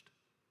discouraged.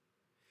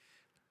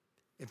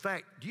 In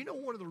fact, do you know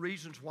one of the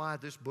reasons why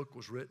this book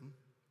was written?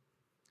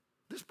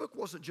 This book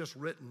wasn't just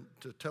written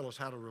to tell us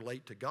how to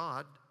relate to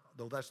God,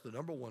 though that's the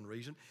number one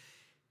reason.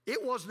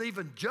 It wasn't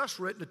even just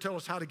written to tell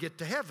us how to get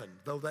to heaven,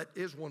 though that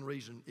is one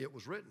reason it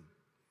was written.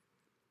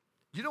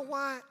 You know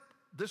why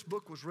this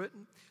book was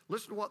written?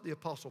 Listen to what the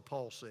Apostle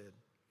Paul said.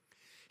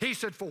 He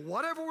said, for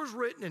whatever was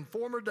written in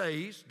former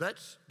days,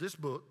 that's this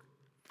book,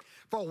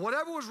 for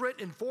whatever was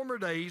written in former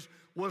days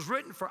was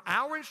written for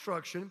our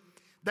instruction,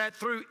 that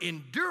through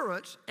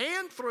endurance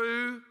and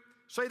through,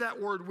 say that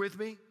word with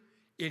me,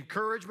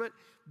 encouragement,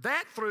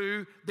 that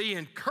through the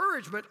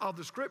encouragement of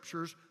the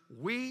Scriptures,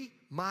 we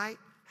might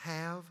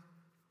have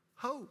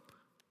hope.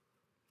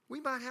 We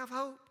might have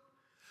hope.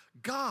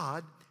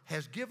 God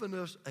has given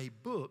us a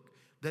book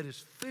that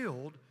is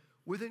filled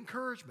with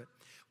encouragement.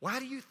 Why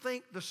do you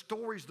think the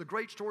stories, the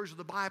great stories of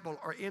the Bible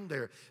are in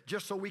there?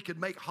 Just so we could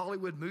make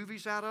Hollywood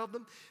movies out of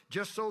them?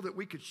 Just so that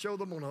we could show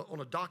them on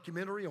a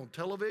documentary on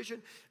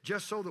television?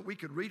 Just so that we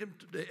could read them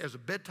as a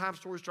bedtime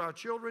stories to our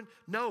children?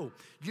 No.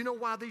 You know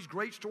why these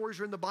great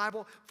stories are in the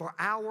Bible? For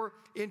our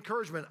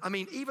encouragement. I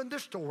mean, even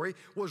this story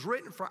was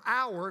written for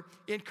our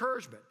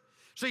encouragement.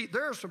 See,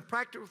 there are some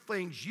practical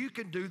things you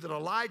can do that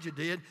Elijah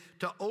did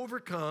to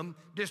overcome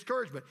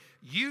discouragement.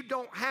 You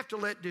don't have to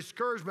let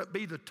discouragement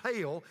be the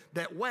tail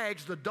that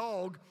wags the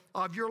dog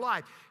of your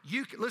life.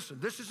 Listen,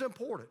 this is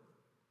important.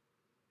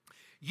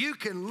 You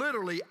can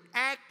literally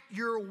act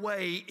your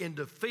way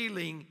into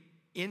feeling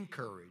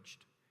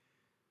encouraged.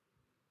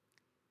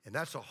 And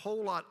that's a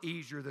whole lot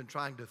easier than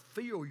trying to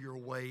feel your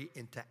way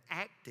into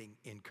acting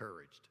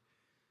encouraged.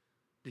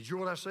 Did you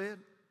hear what I said?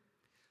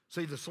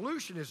 See, the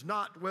solution is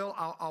not, well,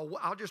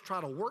 I'll just try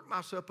to work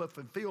myself up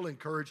and feel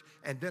encouraged,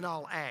 and then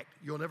I'll act.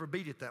 You'll never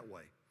beat it that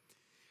way.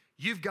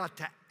 You've got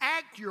to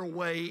act your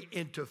way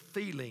into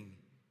feeling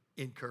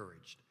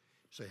encouraged.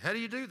 Say, how do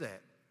you do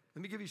that?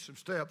 Let me give you some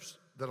steps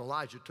that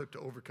Elijah took to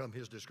overcome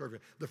his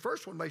discouragement. The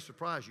first one may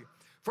surprise you.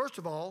 First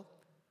of all,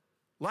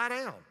 lie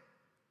down.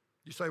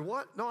 You say,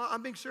 what? No,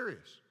 I'm being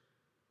serious.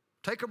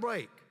 Take a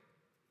break.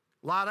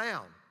 Lie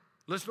down.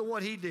 Listen to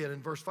what he did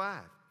in verse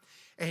 5.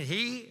 And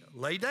he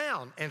lay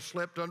down and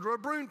slept under a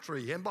broom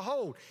tree. And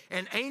behold,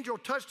 an angel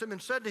touched him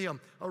and said to him,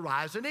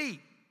 arise and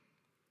eat.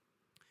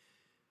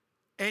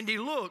 And he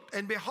looked,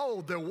 and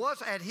behold, there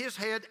was at his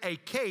head a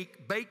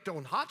cake baked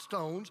on hot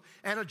stones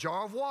and a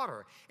jar of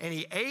water. And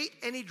he ate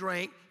and he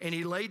drank and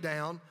he lay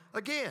down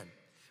again.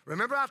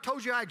 Remember I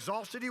told you how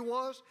exhausted he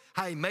was,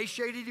 how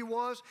emaciated he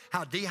was,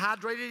 how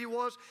dehydrated he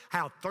was,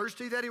 how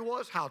thirsty that he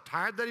was, how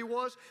tired that he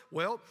was?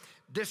 Well,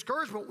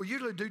 discouragement will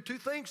usually do two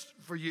things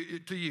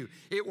to you.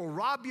 It will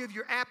rob you of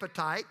your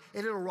appetite,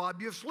 and it'll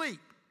rob you of sleep.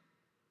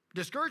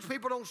 Discouraged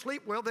people don't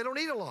sleep well. They don't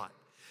eat a lot.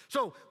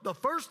 So the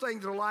first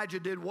thing that Elijah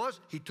did was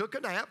he took a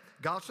nap,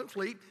 got some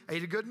sleep,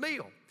 ate a good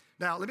meal.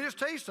 Now, let me just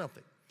tell you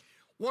something.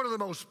 One of the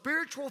most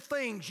spiritual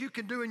things you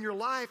can do in your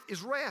life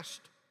is rest.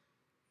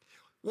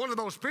 One of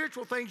the most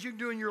spiritual things you can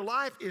do in your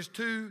life is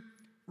to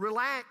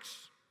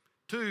relax,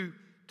 to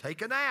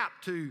take a nap,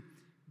 to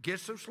get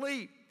some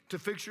sleep, to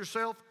fix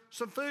yourself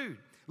some food.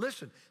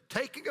 Listen,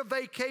 taking a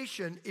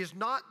vacation is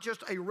not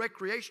just a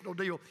recreational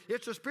deal,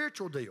 it's a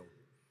spiritual deal.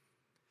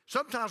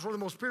 Sometimes one of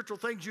the most spiritual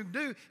things you can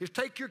do is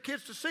take your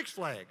kids to Six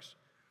Flags.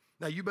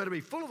 Now, you better be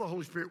full of the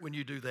Holy Spirit when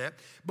you do that.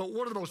 But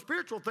one of the most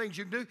spiritual things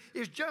you can do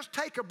is just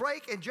take a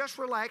break and just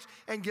relax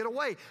and get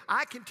away.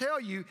 I can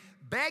tell you,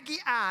 baggy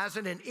eyes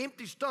and an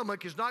empty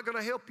stomach is not going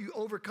to help you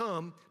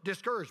overcome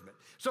discouragement.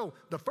 So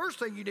the first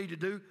thing you need to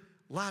do,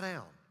 lie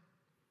down.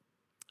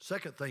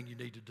 Second thing you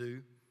need to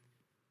do,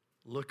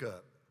 look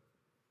up.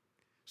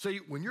 See,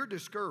 when you're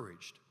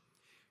discouraged,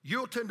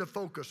 you'll tend to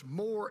focus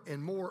more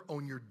and more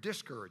on your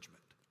discouragement.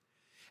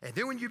 And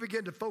then when you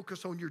begin to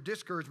focus on your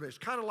discouragement, it's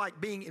kind of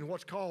like being in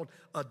what's called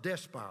a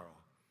death spiral.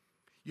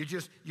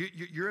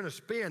 You're in a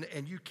spin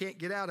and you can't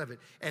get out of it.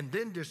 And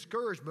then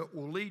discouragement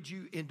will lead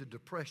you into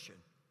depression.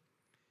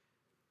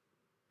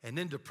 And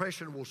then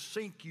depression will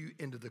sink you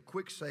into the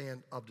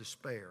quicksand of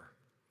despair.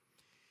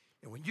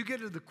 And when you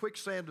get into the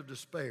quicksand of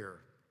despair,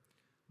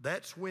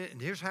 that's when,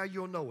 and here's how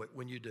you'll know it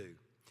when you do.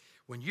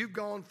 When you've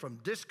gone from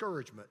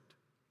discouragement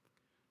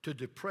to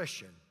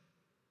depression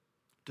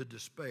to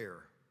despair,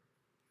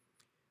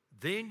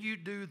 then you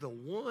do the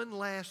one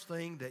last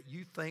thing that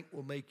you think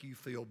will make you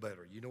feel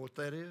better. You know what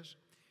that is?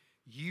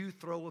 You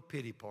throw a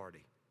pity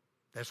party.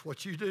 That's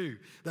what you do.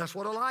 That's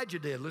what Elijah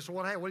did. Listen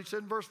to what he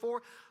said in verse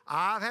 4.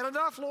 I've had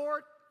enough,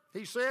 Lord.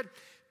 He said,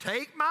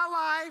 take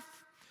my life.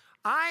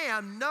 I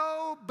am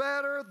no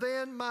better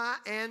than my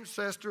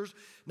ancestors.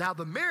 Now,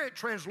 the Merritt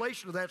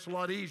translation of that's a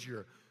lot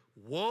easier.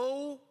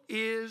 Woe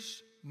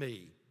is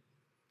me.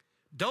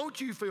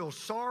 Don't you feel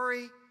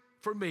sorry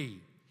for me?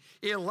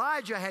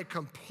 Elijah had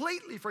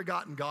completely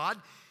forgotten God,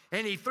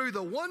 and he threw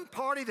the one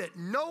party that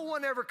no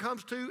one ever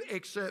comes to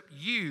except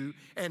you,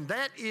 and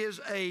that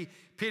is a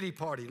pity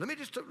party. Let me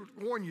just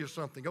warn you of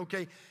something,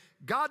 okay?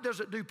 God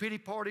doesn't do pity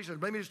parties, and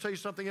let me just tell you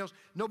something else.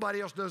 Nobody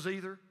else does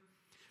either.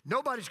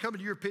 Nobody's coming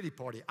to your pity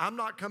party. I'm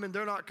not coming,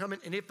 they're not coming,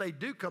 and if they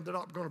do come, they're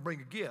not going to bring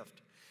a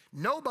gift.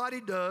 Nobody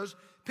does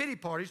pity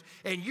parties,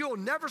 and you'll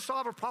never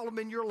solve a problem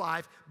in your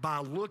life by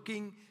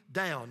looking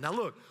down. Now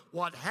look,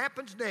 what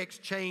happens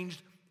next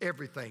changed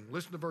everything.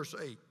 Listen to verse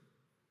 8.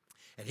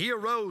 And he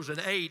arose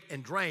and ate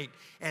and drank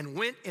and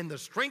went in the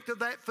strength of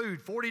that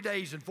food 40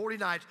 days and 40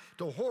 nights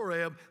to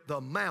Horeb,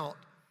 the mount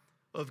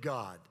of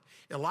God.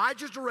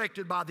 Elijah is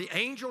directed by the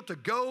angel to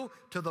go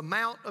to the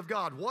mount of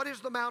God. What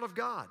is the mount of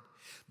God?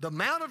 The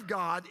Mount of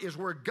God is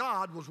where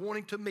God was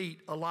wanting to meet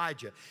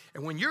Elijah.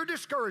 And when you're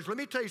discouraged, let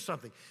me tell you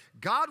something.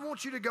 God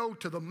wants you to go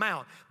to the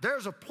mount.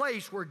 There's a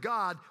place where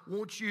God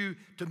wants you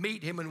to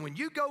meet him. And when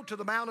you go to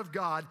the Mount of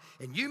God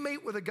and you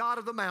meet with the God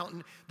of the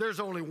mountain, there's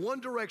only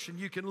one direction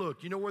you can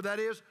look. You know where that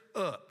is?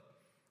 Up.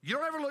 You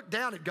don't ever look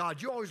down at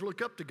God. You always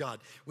look up to God.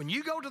 When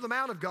you go to the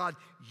Mount of God,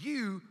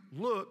 you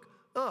look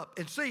up.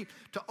 And see,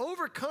 to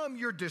overcome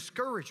your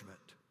discouragement,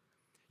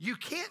 you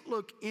can't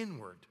look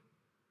inward.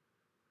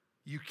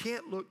 You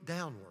can't look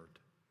downward.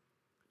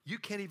 You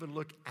can't even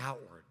look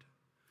outward.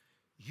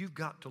 You've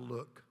got to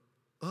look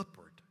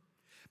upward.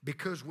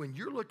 Because when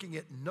you're looking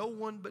at no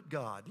one but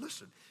God,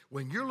 listen,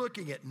 when you're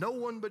looking at no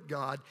one but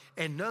God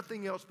and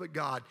nothing else but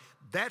God,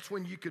 that's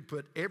when you could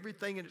put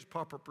everything in its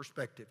proper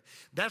perspective.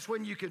 That's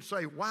when you can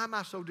say, why am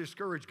I so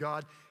discouraged,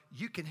 God?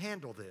 You can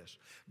handle this.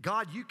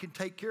 God, you can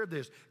take care of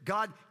this.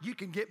 God, you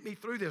can get me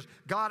through this.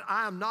 God,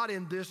 I am not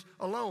in this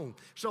alone.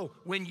 So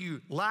when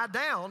you lie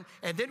down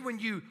and then when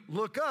you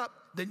look up,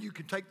 then you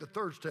can take the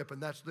third step,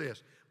 and that's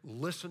this.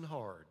 Listen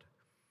hard.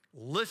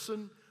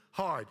 Listen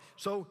hard.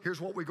 So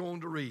here's what we're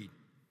going to read.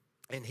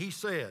 And he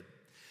said,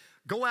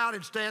 go out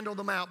and stand on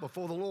the mount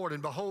before the Lord,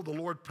 and behold, the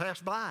Lord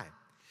passed by.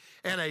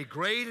 And a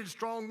great and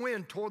strong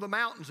wind tore the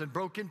mountains and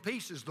broke in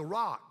pieces the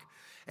rock.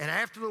 And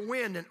after the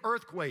wind, an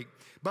earthquake.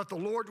 But the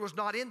Lord was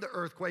not in the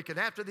earthquake. And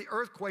after the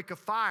earthquake, a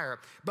fire.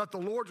 But the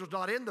Lord was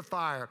not in the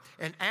fire.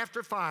 And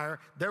after fire,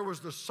 there was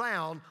the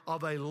sound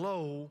of a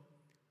low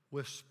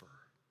whisper.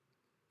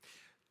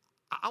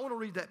 I want to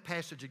read that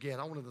passage again.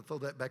 I wanted to throw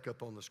that back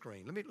up on the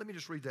screen. Let me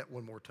just read that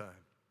one more time.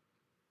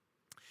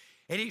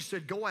 And he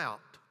said, go out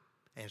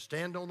and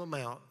stand on the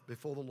mount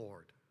before the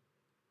Lord.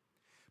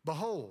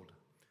 Behold,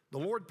 the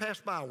Lord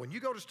passed by. When you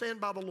go to stand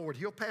by the Lord,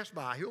 he'll pass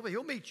by.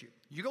 He'll meet you.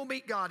 You go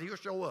meet God, he'll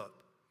show up.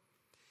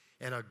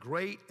 And a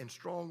great and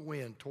strong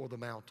wind tore the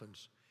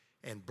mountains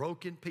and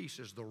broke in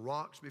pieces the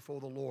rocks before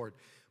the Lord.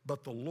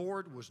 But the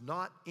Lord was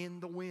not in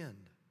the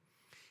wind.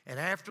 And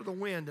after the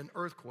wind, an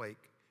earthquake.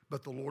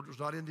 But the Lord was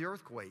not in the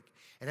earthquake.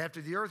 And after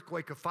the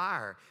earthquake, a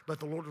fire. But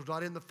the Lord was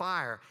not in the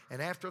fire.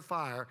 And after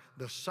fire,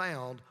 the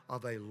sound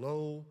of a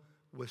low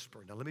whisper.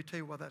 Now, let me tell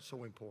you why that's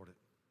so important.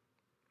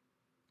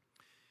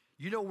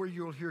 You know where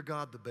you'll hear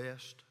God the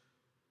best?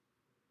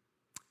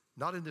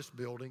 Not in this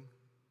building.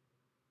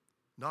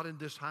 Not in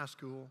this high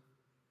school.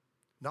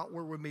 Not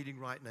where we're meeting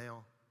right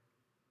now.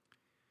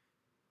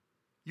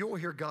 You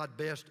won't hear God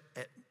best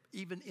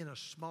even in a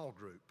small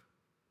group.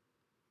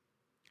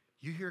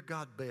 You hear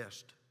God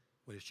best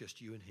when it's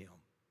just you and him.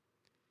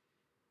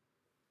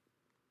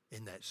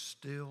 In that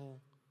still,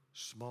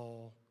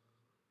 small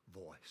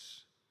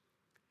voice.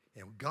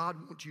 And God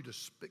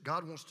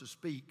wants to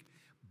speak,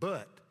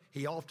 but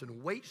he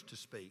often waits to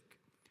speak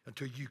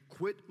until you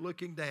quit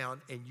looking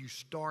down and you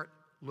start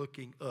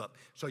looking up.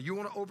 So you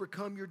want to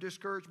overcome your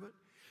discouragement?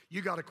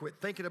 You got to quit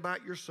thinking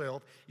about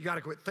yourself. You got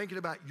to quit thinking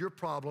about your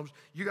problems.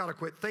 You got to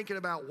quit thinking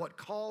about what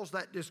caused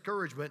that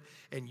discouragement,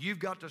 and you've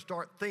got to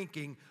start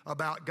thinking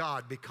about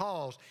God,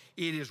 because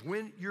it is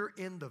when you're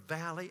in the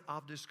valley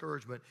of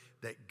discouragement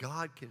that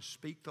God can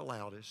speak the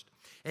loudest,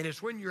 and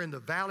it's when you're in the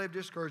valley of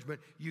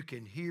discouragement you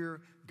can hear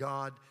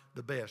God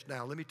the best.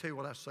 Now, let me tell you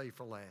what I say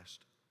for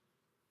last.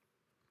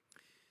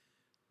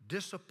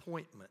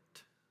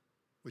 Disappointment,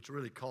 which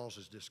really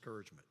causes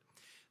discouragement.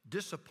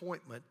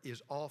 Disappointment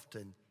is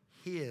often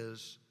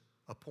his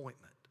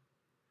appointment.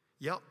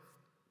 Yep.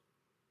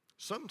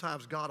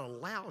 Sometimes God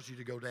allows you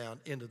to go down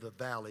into the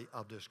valley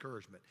of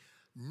discouragement,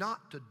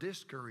 not to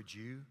discourage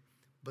you,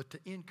 but to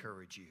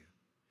encourage you.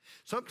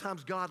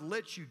 Sometimes God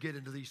lets you get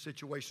into these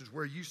situations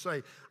where you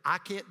say, I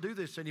can't do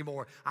this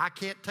anymore. I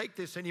can't take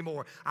this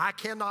anymore. I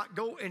cannot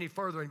go any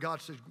further. And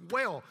God says,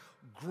 well,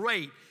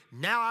 great.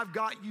 Now I've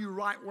got you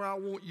right where I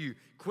want you.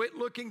 Quit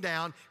looking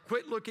down,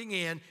 quit looking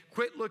in,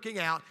 quit looking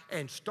out,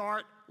 and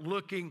start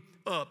looking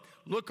up.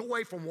 Look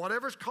away from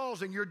whatever's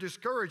causing your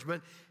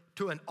discouragement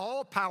to an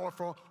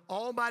all-powerful,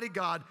 almighty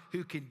God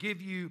who can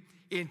give you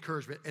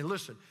encouragement. And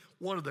listen,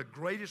 one of the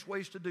greatest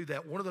ways to do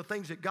that, one of the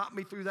things that got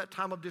me through that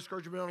time of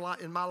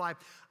discouragement in my life,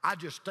 I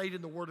just stayed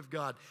in the Word of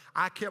God.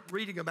 I kept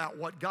reading about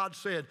what God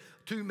said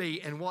to me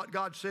and what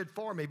God said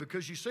for me,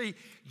 because you see,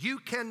 you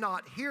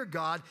cannot hear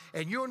God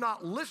and you'll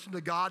not listen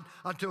to God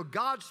until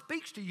God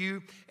speaks to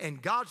you,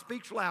 and God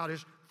speaks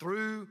loudest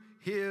through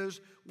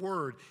His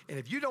Word. And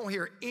if you don't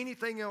hear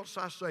anything else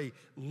I say,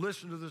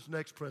 listen to this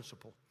next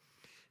principle.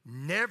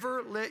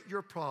 Never let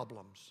your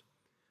problems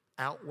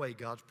outweigh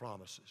God's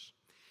promises.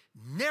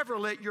 Never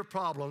let your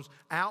problems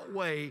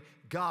outweigh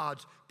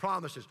God's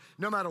promises.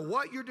 No matter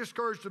what you're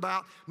discouraged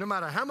about, no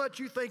matter how much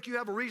you think you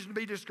have a reason to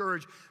be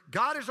discouraged,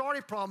 God has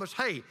already promised,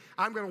 hey,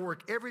 I'm going to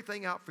work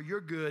everything out for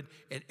your good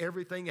and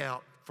everything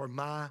out for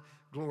my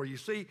glory. You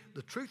see,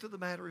 the truth of the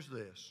matter is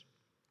this.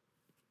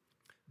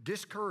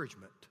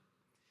 Discouragement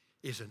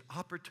is an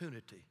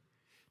opportunity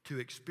to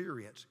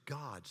experience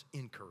God's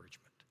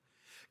encouragement.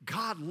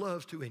 God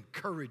loves to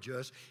encourage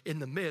us in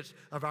the midst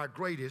of our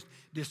greatest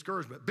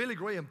discouragement. Billy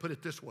Graham put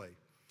it this way.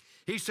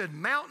 He said,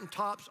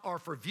 mountaintops are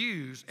for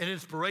views and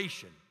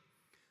inspiration,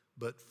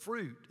 but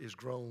fruit is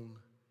grown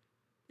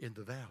in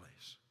the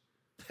valleys.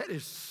 That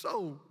is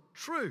so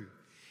true.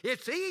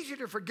 It's easy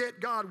to forget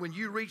God when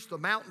you reach the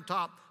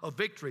mountaintop of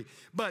victory,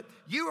 but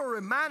you are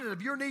reminded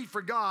of your need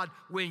for God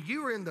when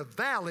you are in the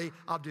valley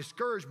of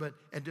discouragement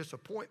and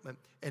disappointment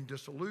and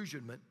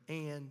disillusionment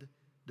and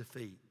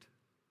defeat.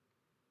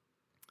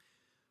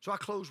 So I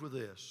close with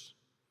this.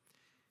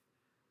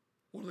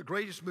 One of the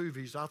greatest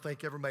movies I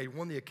think ever made,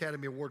 won the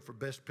Academy Award for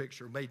Best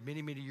Picture, made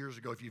many, many years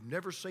ago. If you've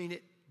never seen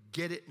it,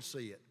 get it and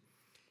see it.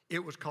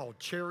 It was called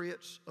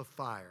Chariots of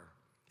Fire.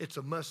 It's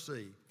a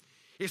must-see.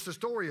 It's the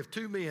story of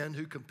two men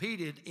who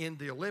competed in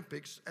the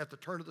Olympics at the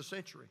turn of the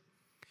century.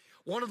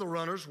 One of the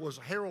runners was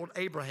Harold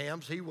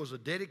Abrahams. He was a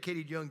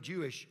dedicated young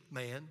Jewish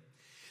man.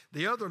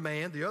 The other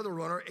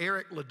runner,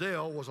 Eric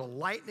Liddell, was a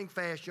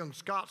lightning-fast young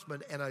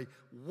Scotsman and a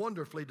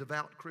wonderfully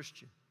devout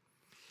Christian.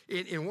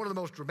 In one of the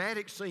most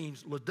dramatic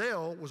scenes,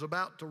 Liddell was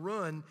about to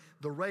run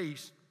the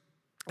race,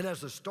 and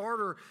as the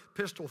starter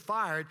pistol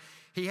fired,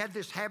 he had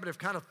this habit of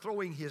kind of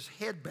throwing his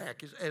head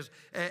back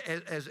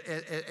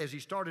as he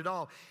started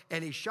off,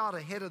 and he shot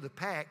ahead of the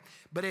pack.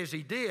 But as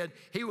he did,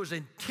 he was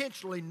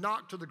intentionally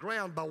knocked to the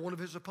ground by one of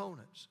his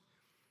opponents.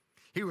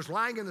 He was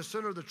lying in the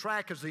center of the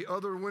track as the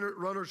other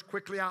runners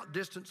quickly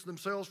outdistanced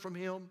themselves from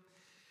him.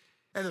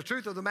 And the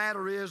truth of the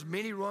matter is,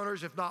 many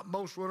runners, if not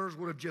most runners,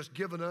 would have just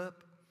given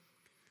up.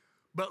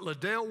 But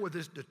Liddell, with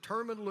this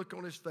determined look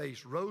on his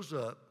face, rose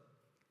up,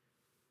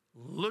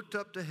 looked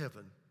up to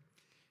heaven,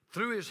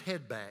 threw his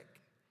head back,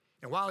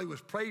 and while he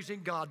was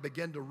praising God,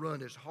 began to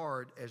run as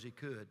hard as he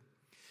could.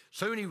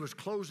 Soon he was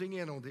closing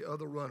in on the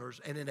other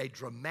runners, and in a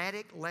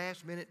dramatic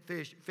last-minute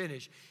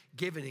finish,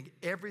 giving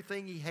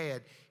everything he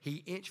had,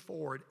 he inched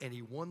forward and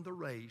he won the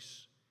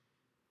race,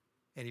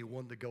 and he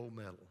won the gold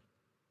medal.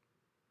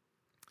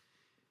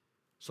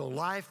 So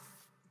life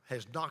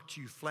has knocked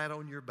you flat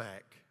on your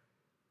back.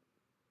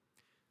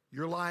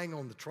 You're lying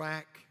on the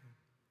track,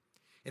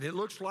 and it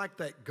looks like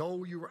that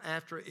goal you were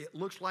after, it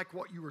looks like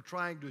what you were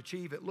trying to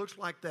achieve, it looks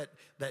like that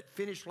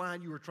finish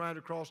line you were trying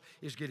to cross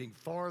is getting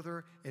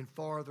farther and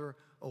farther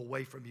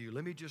away from you.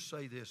 Let me just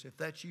say this. If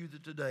that's you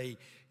today,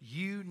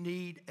 you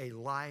need a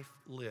life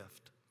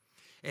lift.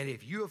 And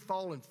if you have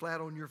fallen flat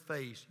on your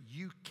face,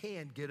 you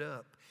can get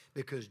up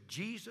because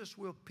Jesus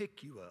will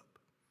pick you up,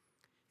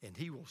 and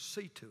he will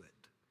see to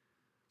it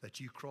that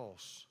you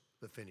cross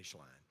the finish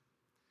line.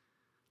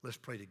 Let's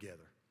pray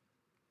together.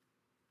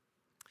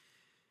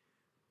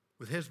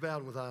 With heads bowed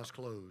and with eyes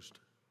closed,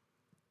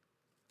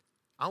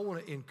 I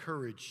want to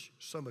encourage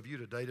some of you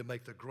today to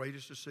make the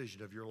greatest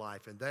decision of your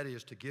life, and that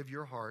is to give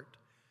your heart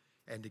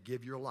and to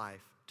give your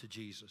life to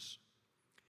Jesus.